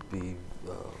be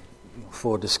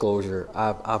full disclosure,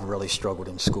 I've really struggled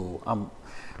in school. I'm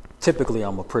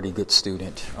a pretty good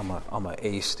student. I'm an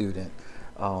A student,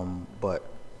 but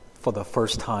for the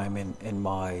first time in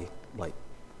my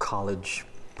college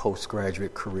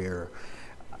postgraduate career,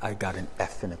 I got an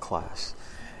F in a class,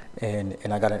 and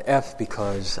I got an F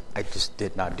because I just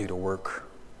did not do the work.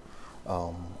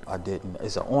 I didn't.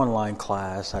 It's an online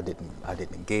class. I didn't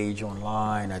engage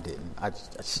online. I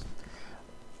just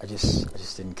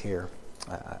didn't care.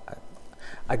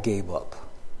 I gave up.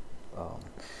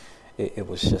 It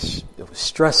was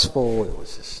stressful. It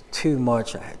was just too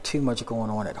much. I had too much going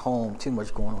on at home, too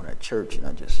much going on at church, and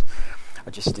I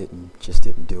just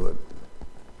didn't do it.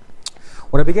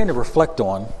 What I began to reflect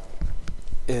on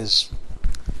is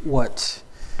what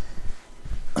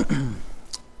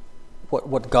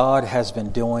God has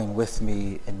been doing with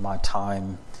me in my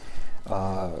time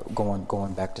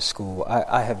going back to school.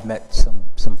 I have met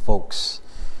some folks.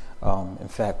 In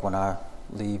fact, when I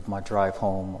leave my drive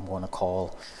home, I'm going to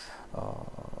call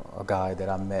a guy that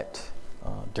I met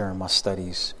during my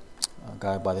studies, a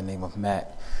guy by the name of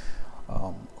Matt,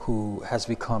 who has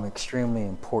become extremely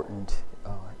important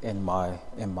in my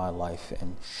life.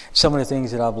 And some of the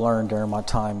things that I've learned during my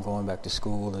time going back to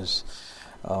school is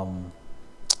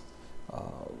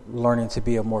learning to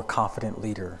be a more confident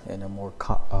leader and a more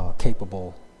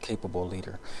capable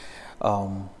leader.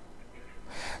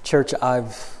 Church,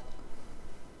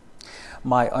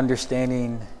 my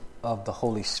understanding of the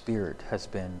Holy Spirit has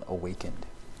been awakened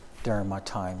during my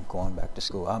time going back to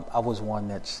school. I was one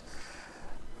that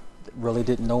really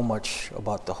didn't know much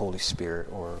about the Holy Spirit,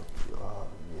 or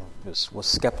was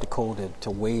skeptical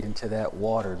to wade into that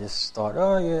water. Just thought,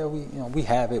 oh yeah, we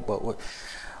have it,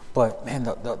 but man,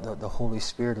 the Holy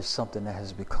Spirit is something that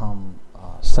has become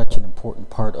such an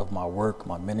important part of my work,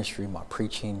 my ministry, my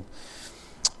preaching.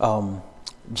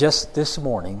 Just this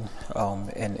morning,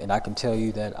 and I can tell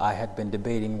you that I had been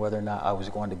debating whether or not I was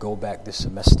going to go back this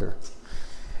semester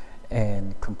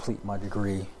and complete my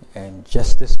degree. And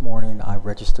just this morning, I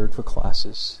registered for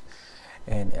classes,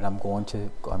 and I'm going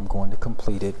to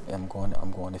complete it. I'm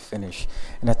going to finish.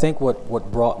 And I think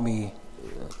what brought me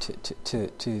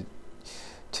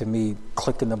to me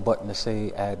clicking the button to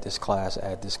say add this class,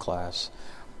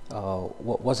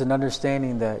 what was an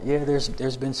understanding that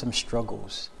there's been some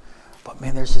struggles. But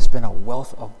man, there's just been a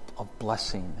wealth of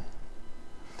blessing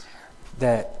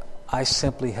that I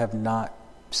simply have not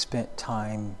spent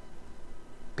time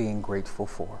being grateful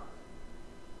for.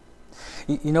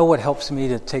 You know what helps me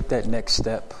to take that next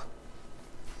step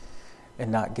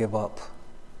and not give up?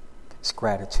 It's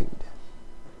gratitude.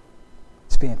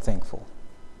 It's being thankful.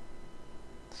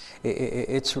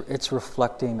 It's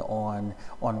reflecting on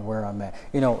where I'm at.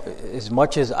 You know, as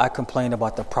much as I complain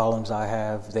about the problems I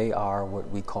have, they are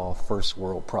what we call first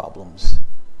world problems.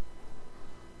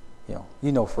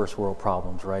 You know first world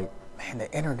problems, right? Man,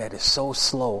 the internet is so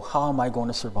slow. How am I going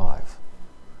to survive?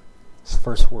 It's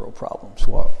first world problems.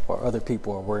 While other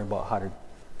people are worried about how to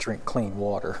drink clean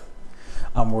water,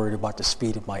 I'm worried about the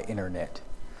speed of my internet.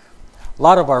 A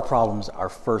lot of our problems are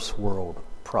first world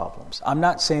problems. I'm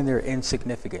not saying they're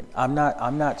insignificant. I'm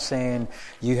not saying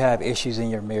you have issues in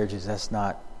your marriages. That's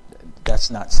not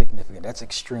significant. That's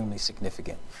extremely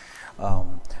significant.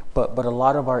 But a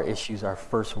lot of our issues are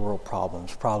first world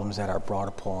problems that are brought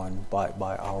upon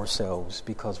by ourselves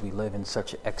because we live in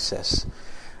such excess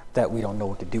that we don't know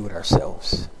what to do with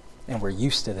ourselves. And we're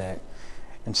used to that.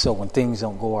 And so when things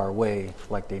don't go our way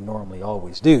like they normally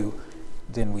always do,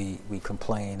 then we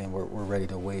complain and we're ready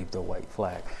to wave the white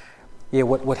flag. Yeah,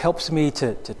 what helps me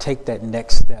to take that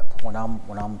next step when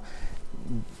I'm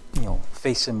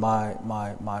facing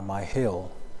my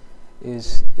hill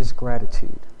is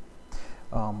gratitude.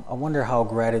 I wonder how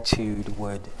gratitude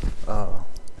would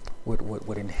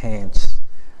enhance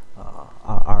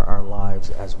our lives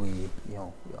as we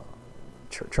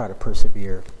try to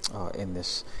persevere in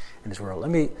this world. Let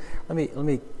me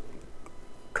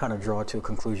kind of draw to a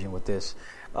conclusion with this.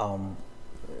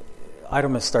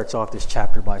 Idleman starts off this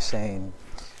chapter by saying,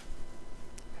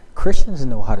 Christians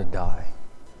know how to die.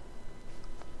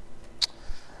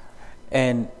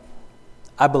 And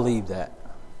I believe that.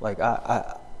 Like,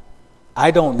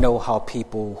 I don't know how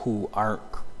people who aren't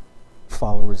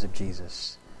followers of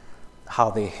Jesus,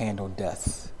 how they handle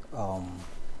death.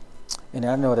 And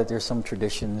I know that there's some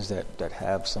traditions that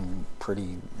have some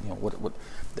pretty,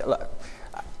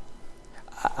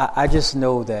 I just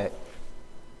know that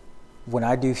when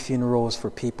I do funerals for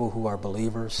people who are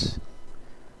believers,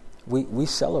 we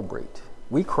celebrate.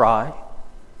 We cry,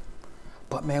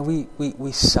 but man,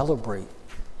 we celebrate.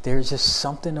 There's just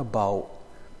something about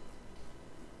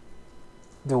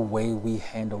the way we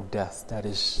handle death that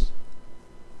it's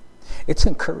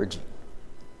encouraging.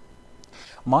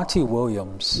 Monty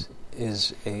Williams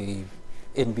is a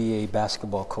NBA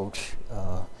basketball coach.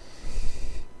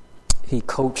 He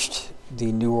coached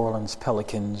the New Orleans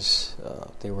Pelicans.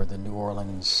 They were the New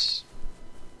Orleans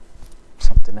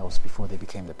something else before they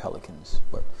became the Pelicans.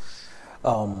 But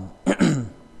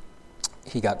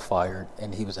he got fired,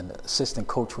 and he was an assistant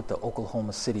coach with the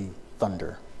Oklahoma City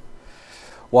Thunder.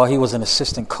 While he was an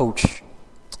assistant coach,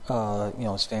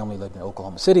 his family lived in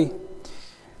Oklahoma City.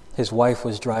 His wife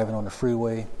was driving on the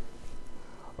freeway.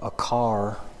 A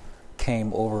car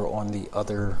came over on the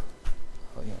other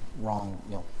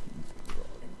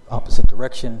opposite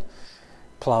direction,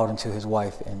 plowed into his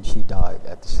wife, and she died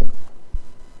at the scene.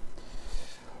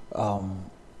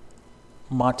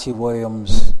 Monty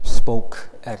Williams spoke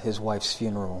at his wife's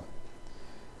funeral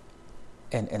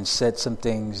and said some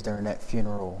things during that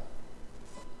funeral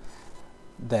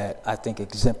that I think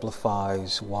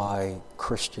exemplifies why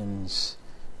Christians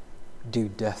do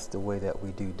death the way that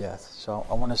we do death. So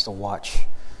I want us to watch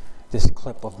this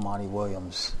clip of Monty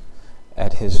Williams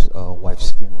at his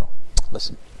wife's funeral.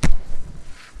 Listen.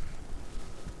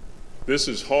 This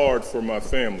is hard for my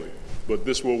family, but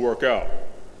this will work out.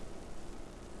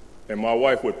 And my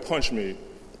wife would punch me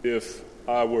if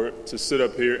I were to sit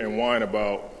up here and whine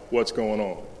about what's going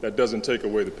on. That doesn't take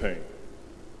away the pain.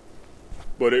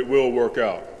 But it will work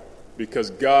out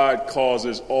because God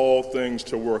causes all things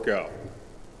to work out.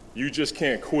 You just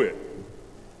can't quit.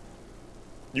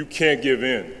 You can't give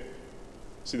in.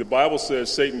 See, the Bible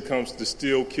says Satan comes to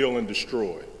steal, kill, and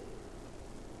destroy.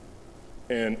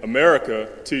 And America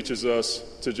teaches us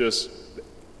to just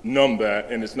numb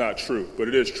that, and it's not true, but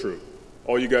it is true.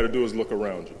 All you got to do is look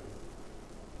around you.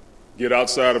 Get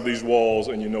outside of these walls,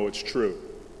 and you know it's true.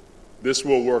 This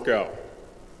will work out.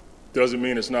 Doesn't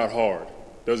mean it's not hard.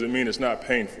 Doesn't mean it's not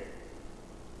painful.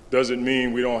 Doesn't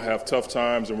mean we don't have tough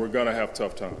times, and we're going to have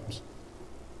tough times.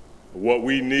 What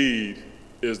we need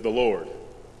is the Lord.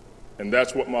 And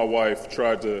that's what my wife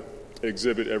tried to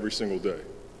exhibit every single day.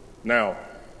 Now,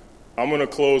 I'm going to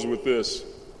close with this,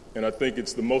 and I think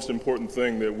it's the most important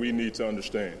thing that we need to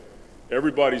understand.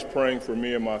 Everybody's praying for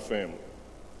me and my family,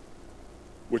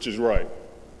 which is right.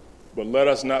 But let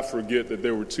us not forget that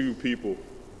there were two people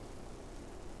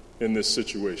in this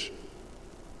situation.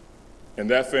 And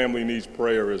that family needs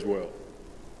prayer as well.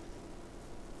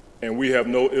 And we have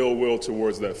no ill will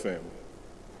towards that family.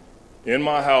 In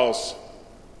my house,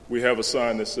 we have a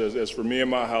sign that says, "As for me and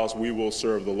my house, we will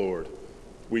serve the Lord."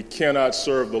 We cannot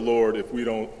serve the Lord if we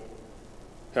don't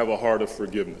have a heart of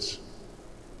forgiveness.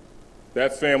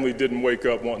 That family didn't wake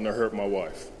up wanting to hurt my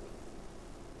wife.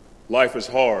 Life is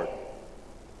hard.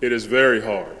 It is very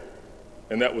hard.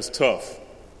 And that was tough.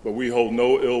 But we hold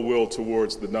no ill will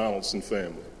towards the Donaldson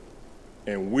family.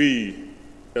 And we,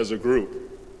 as a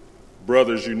group,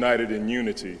 brothers united in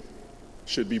unity,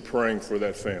 should be praying for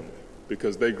that family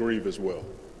because they grieve as well.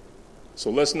 So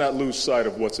let's not lose sight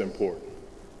of what's important.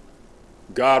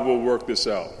 God will work this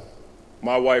out.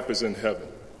 My wife is in heaven.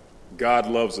 God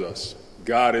loves us.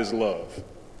 God is love.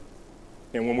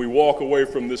 And when we walk away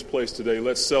from this place today,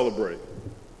 let's celebrate,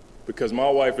 because my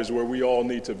wife is where we all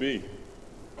need to be.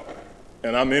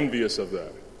 And I'm envious of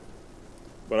that.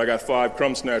 But I got 5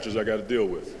 crumb snatchers I got to deal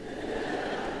with.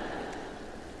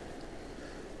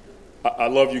 I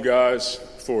love you guys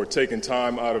for taking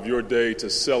time out of your day to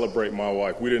celebrate my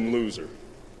wife. We didn't lose her.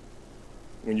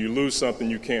 When you lose something,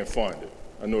 you can't find it.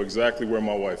 I know exactly where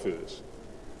my wife is.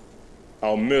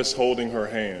 I'll miss holding her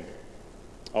hand.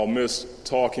 I'll miss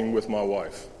talking with my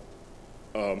wife.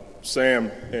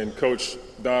 Sam and Coach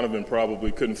Donovan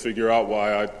probably couldn't figure out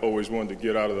why I always wanted to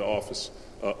get out of the office,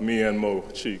 me and Mo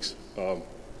Cheeks.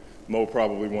 Mo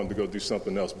probably wanted to go do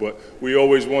something else, but we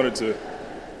always wanted to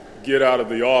get out of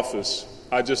the office.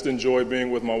 I just enjoy being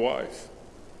with my wife.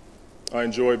 I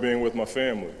enjoy being with my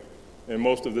family. And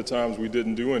most of the times we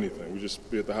didn't do anything. We'd just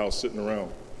be at the house sitting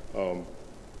around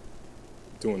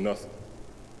doing nothing.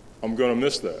 I'm going to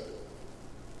miss that.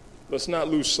 Let's not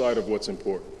lose sight of what's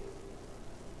important.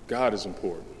 God is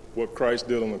important. What Christ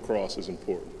did on the cross is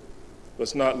important.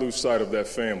 Let's not lose sight of that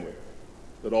family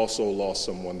that also lost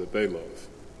someone that they love.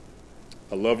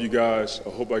 I love you guys. I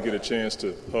hope I get a chance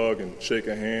to hug and shake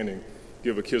a hand and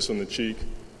give a kiss on the cheek.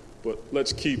 But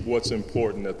let's keep what's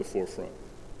important at the forefront.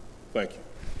 Thank you.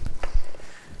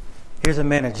 Here's a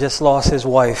man that just lost his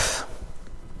wife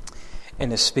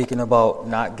and is speaking about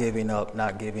not giving up,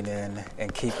 not giving in,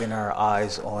 and keeping our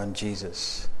eyes on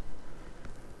Jesus.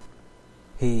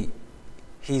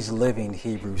 He's living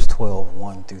Hebrews 12,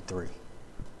 1 through 3.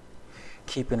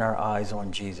 Keeping our eyes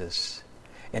on Jesus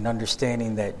and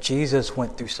understanding that Jesus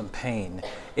went through some pain.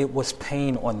 It was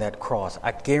pain on that cross.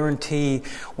 I guarantee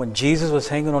when Jesus was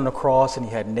hanging on the cross and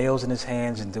he had nails in his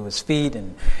hands and through his feet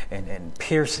and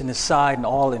pierced in his side and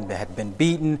all, and had been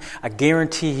beaten, I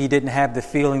guarantee he didn't have the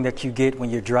feeling that you get when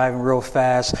you're driving real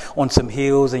fast on some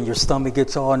hills and your stomach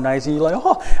gets all nice and you're like,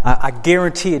 oh, I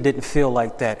guarantee it didn't feel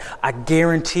like that. I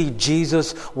guarantee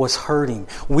Jesus was hurting.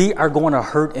 We are going to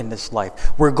hurt in this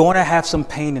life. We're going to have some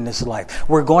pain in this life.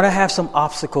 We're going to have some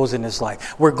obstacles in this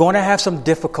life. We're going to have some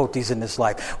difficulties in this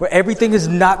life where everything is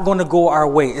not going to go our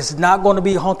way. It's not going to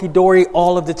be hunky-dory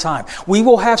all of the time. We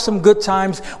will have some good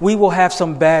times. We will have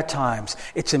some bad times.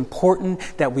 It's important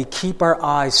that we keep our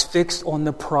eyes fixed on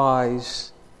the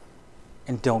prize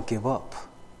and don't give up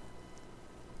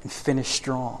and finish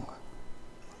strong.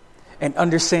 And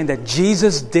understand that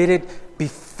Jesus did it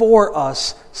before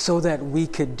us so that we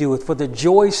could do it. For the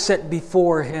joy set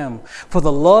before him, for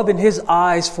the love in his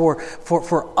eyes, for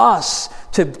us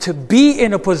to be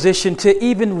in a position to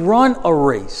even run a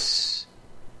race.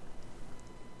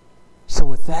 So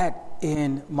with that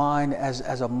in mind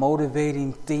as a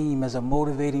motivating theme, as a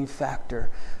motivating factor,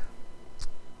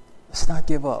 let's not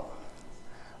give up.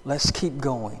 Let's keep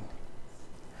going.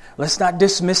 Let's not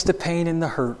dismiss the pain and the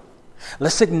hurt.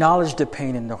 Let's acknowledge the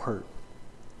pain and the hurt.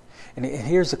 And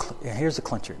here's the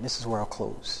clincher. And this is where I'll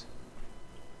close.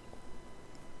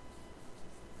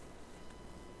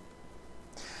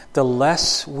 The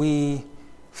less we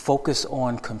focus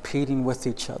on competing with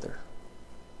each other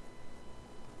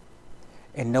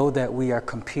and know that we are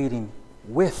competing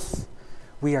in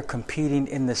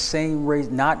the same race,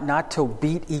 not to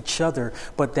beat each other,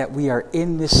 but that we are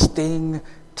in this thing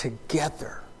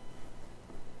together.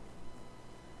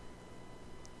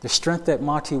 The strength that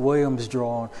Monty Williams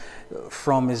draws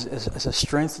from is a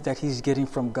strength that he's getting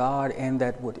from God and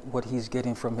that what he's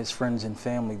getting from his friends and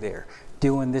family there.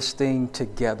 Doing this thing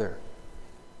together.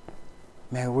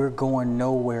 Man, we're going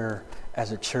nowhere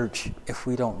as a church if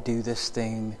we don't do this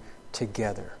thing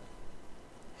together.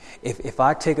 If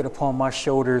I take it upon my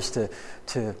shoulders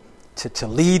to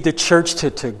lead the church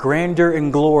to grandeur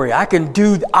and glory, I can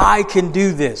do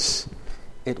this.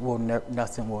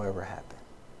 Nothing will ever happen.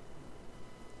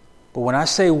 But when I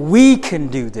say we can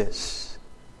do this,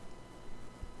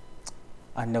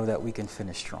 I know that we can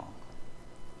finish strong.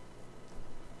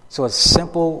 So as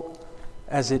simple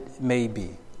as it may be,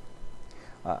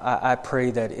 I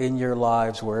pray that in your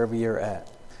lives, wherever you're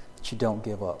at, that you don't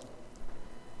give up.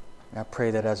 And I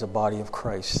pray that as a body of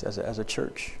Christ, as a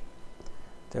church,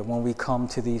 that when we come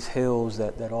to these hills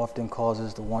that often cause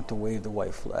us to want to wave the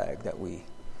white flag, that we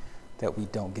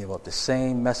don't give up. The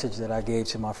same message that I gave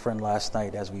to my friend last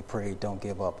night as we prayed, don't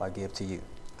give up, I give to you.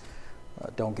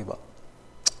 Don't give up.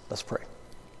 Let's pray.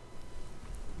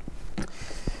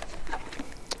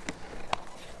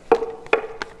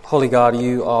 Holy God,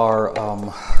 you are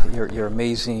you're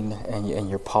amazing and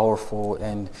you're powerful,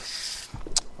 and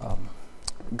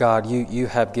God, you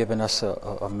have given us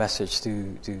a message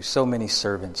through so many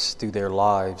servants, through their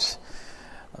lives,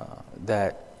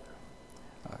 that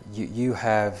you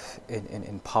have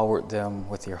empowered them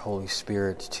with your Holy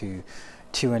Spirit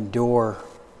to endure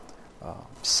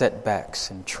setbacks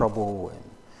and trouble, and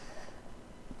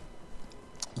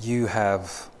you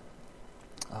have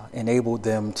enabled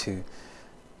them to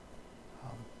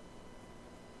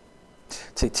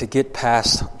get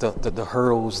past the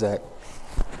hurdles that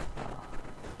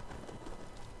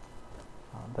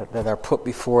are put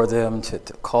before them, to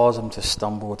cause them to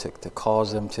stumble, to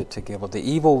cause them to give up. The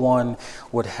evil one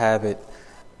would have it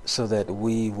so that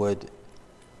we would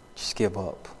just give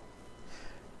up.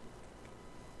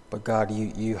 But God,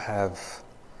 you have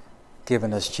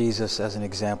given us Jesus as an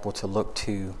example to look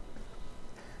to.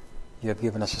 You have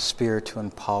given us a spirit to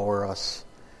empower us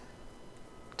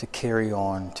to carry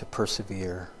on, to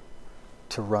persevere,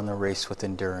 to run the race with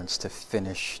endurance, to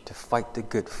finish, to fight the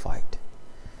good fight.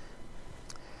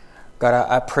 God,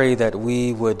 I pray that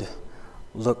we would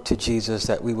look to Jesus,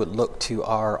 that we would look to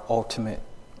our ultimate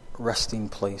resting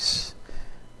place.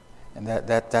 And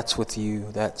that's with you.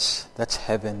 That's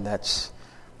heaven. That's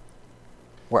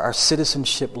where our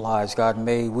citizenship lies. God,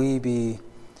 may we be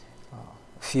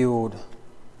fueled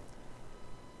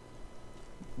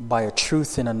by a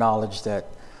truth and a knowledge that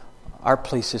our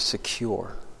place is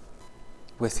secure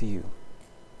with you.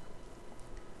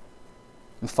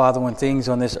 And Father, when things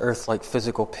on this earth like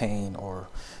physical pain or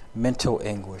mental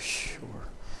anguish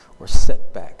or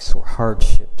setbacks or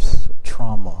hardships or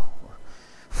trauma or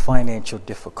financial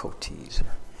difficulties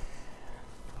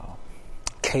or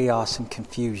chaos and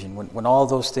confusion, when all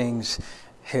those things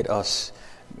hit us,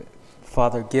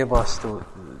 Father, give us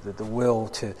the will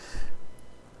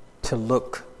to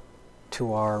look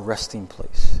to our resting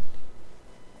place.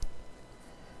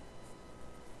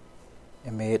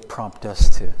 And may it prompt us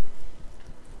to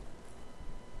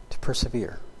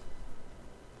persevere,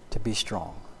 to be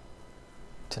strong,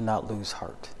 to not lose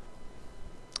heart,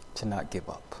 to not give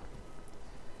up.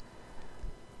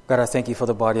 God, I thank you for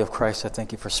the body of Christ. I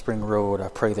thank you for Spring Road. I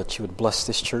pray that you would bless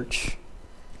this church,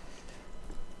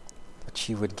 that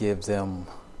you would give them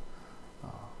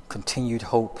continued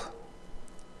hope,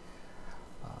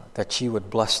 that you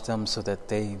would bless them so that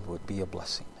they would be a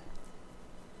blessing.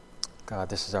 God,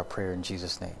 this is our prayer in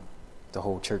Jesus' name. The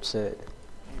whole church said,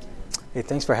 hey,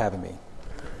 thanks for having me.